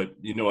love you, but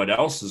you know what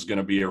else is going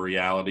to be a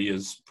reality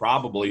is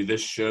probably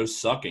this show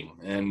sucking.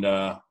 And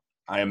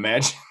I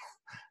imagine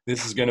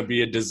this is going to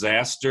be a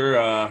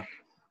disaster.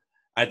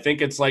 I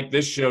think it's like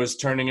this show is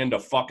turning into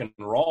fucking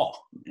Raw.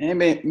 Hey,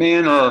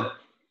 man,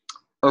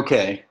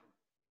 okay.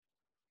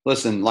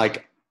 Listen,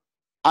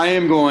 I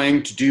am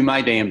going to do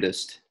my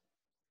damnedest.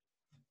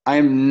 I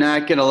am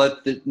not going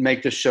to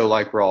make this show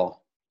like Raw.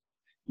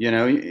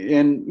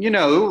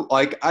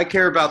 Like I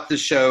care about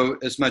this show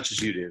as much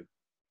as you do.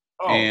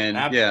 Oh, and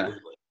absolutely.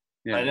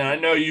 Yeah. And I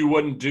know you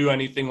wouldn't do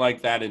anything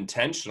like that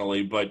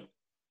intentionally, but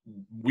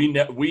we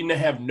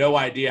have no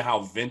idea how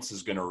Vince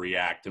is going to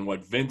react and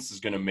what Vince is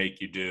going to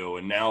make you do.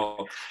 And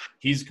now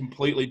he's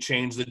completely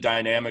changed the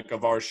dynamic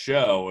of our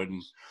show. And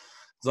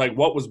it's like,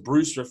 what was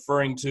Bruce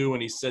referring to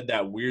when he said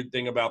that weird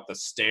thing about the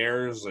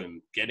stairs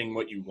and getting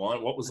what you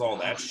want? What was all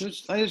that shit?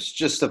 It's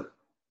just a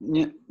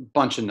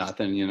bunch of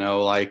nothing,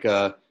 like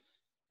one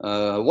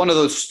of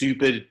those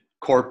stupid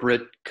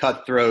corporate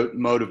cutthroat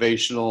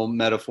motivational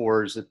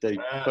metaphors that they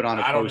put on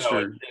a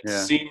poster.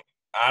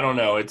 I don't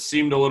know. It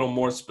seemed a little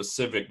more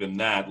specific than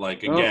that.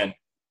 Like, again,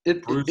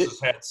 Bruce has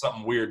had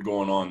something weird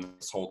going on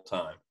this whole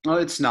time. No,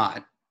 it's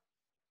not.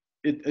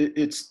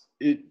 It's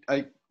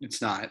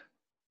not.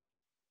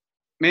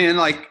 Man,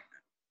 like,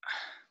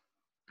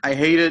 I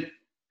hate it,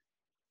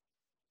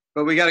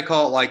 but we got to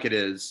call it like it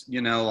is.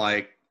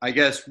 Like, I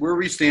guess where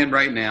we stand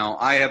right now,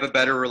 I have a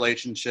better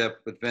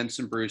relationship with Vince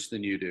and Bruce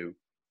than you do.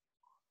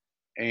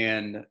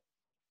 And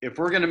if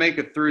we're going to make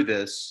it through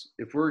this,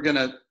 if we're going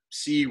to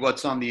see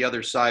what's on the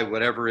other side,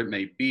 whatever it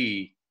may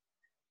be,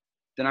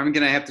 then I'm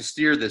going to have to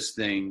steer this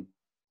thing.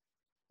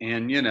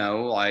 And,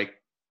 like,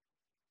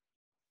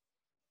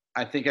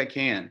 I think I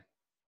can.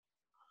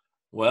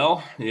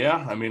 Well,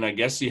 yeah, I mean, I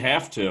guess you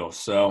have to.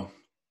 So,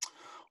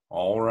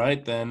 all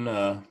right,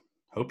 then.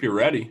 Hope you're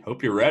ready.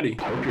 Hope you're ready.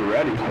 Hope you're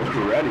ready. Hope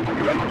you're ready. Hope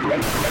you're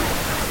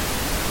ready.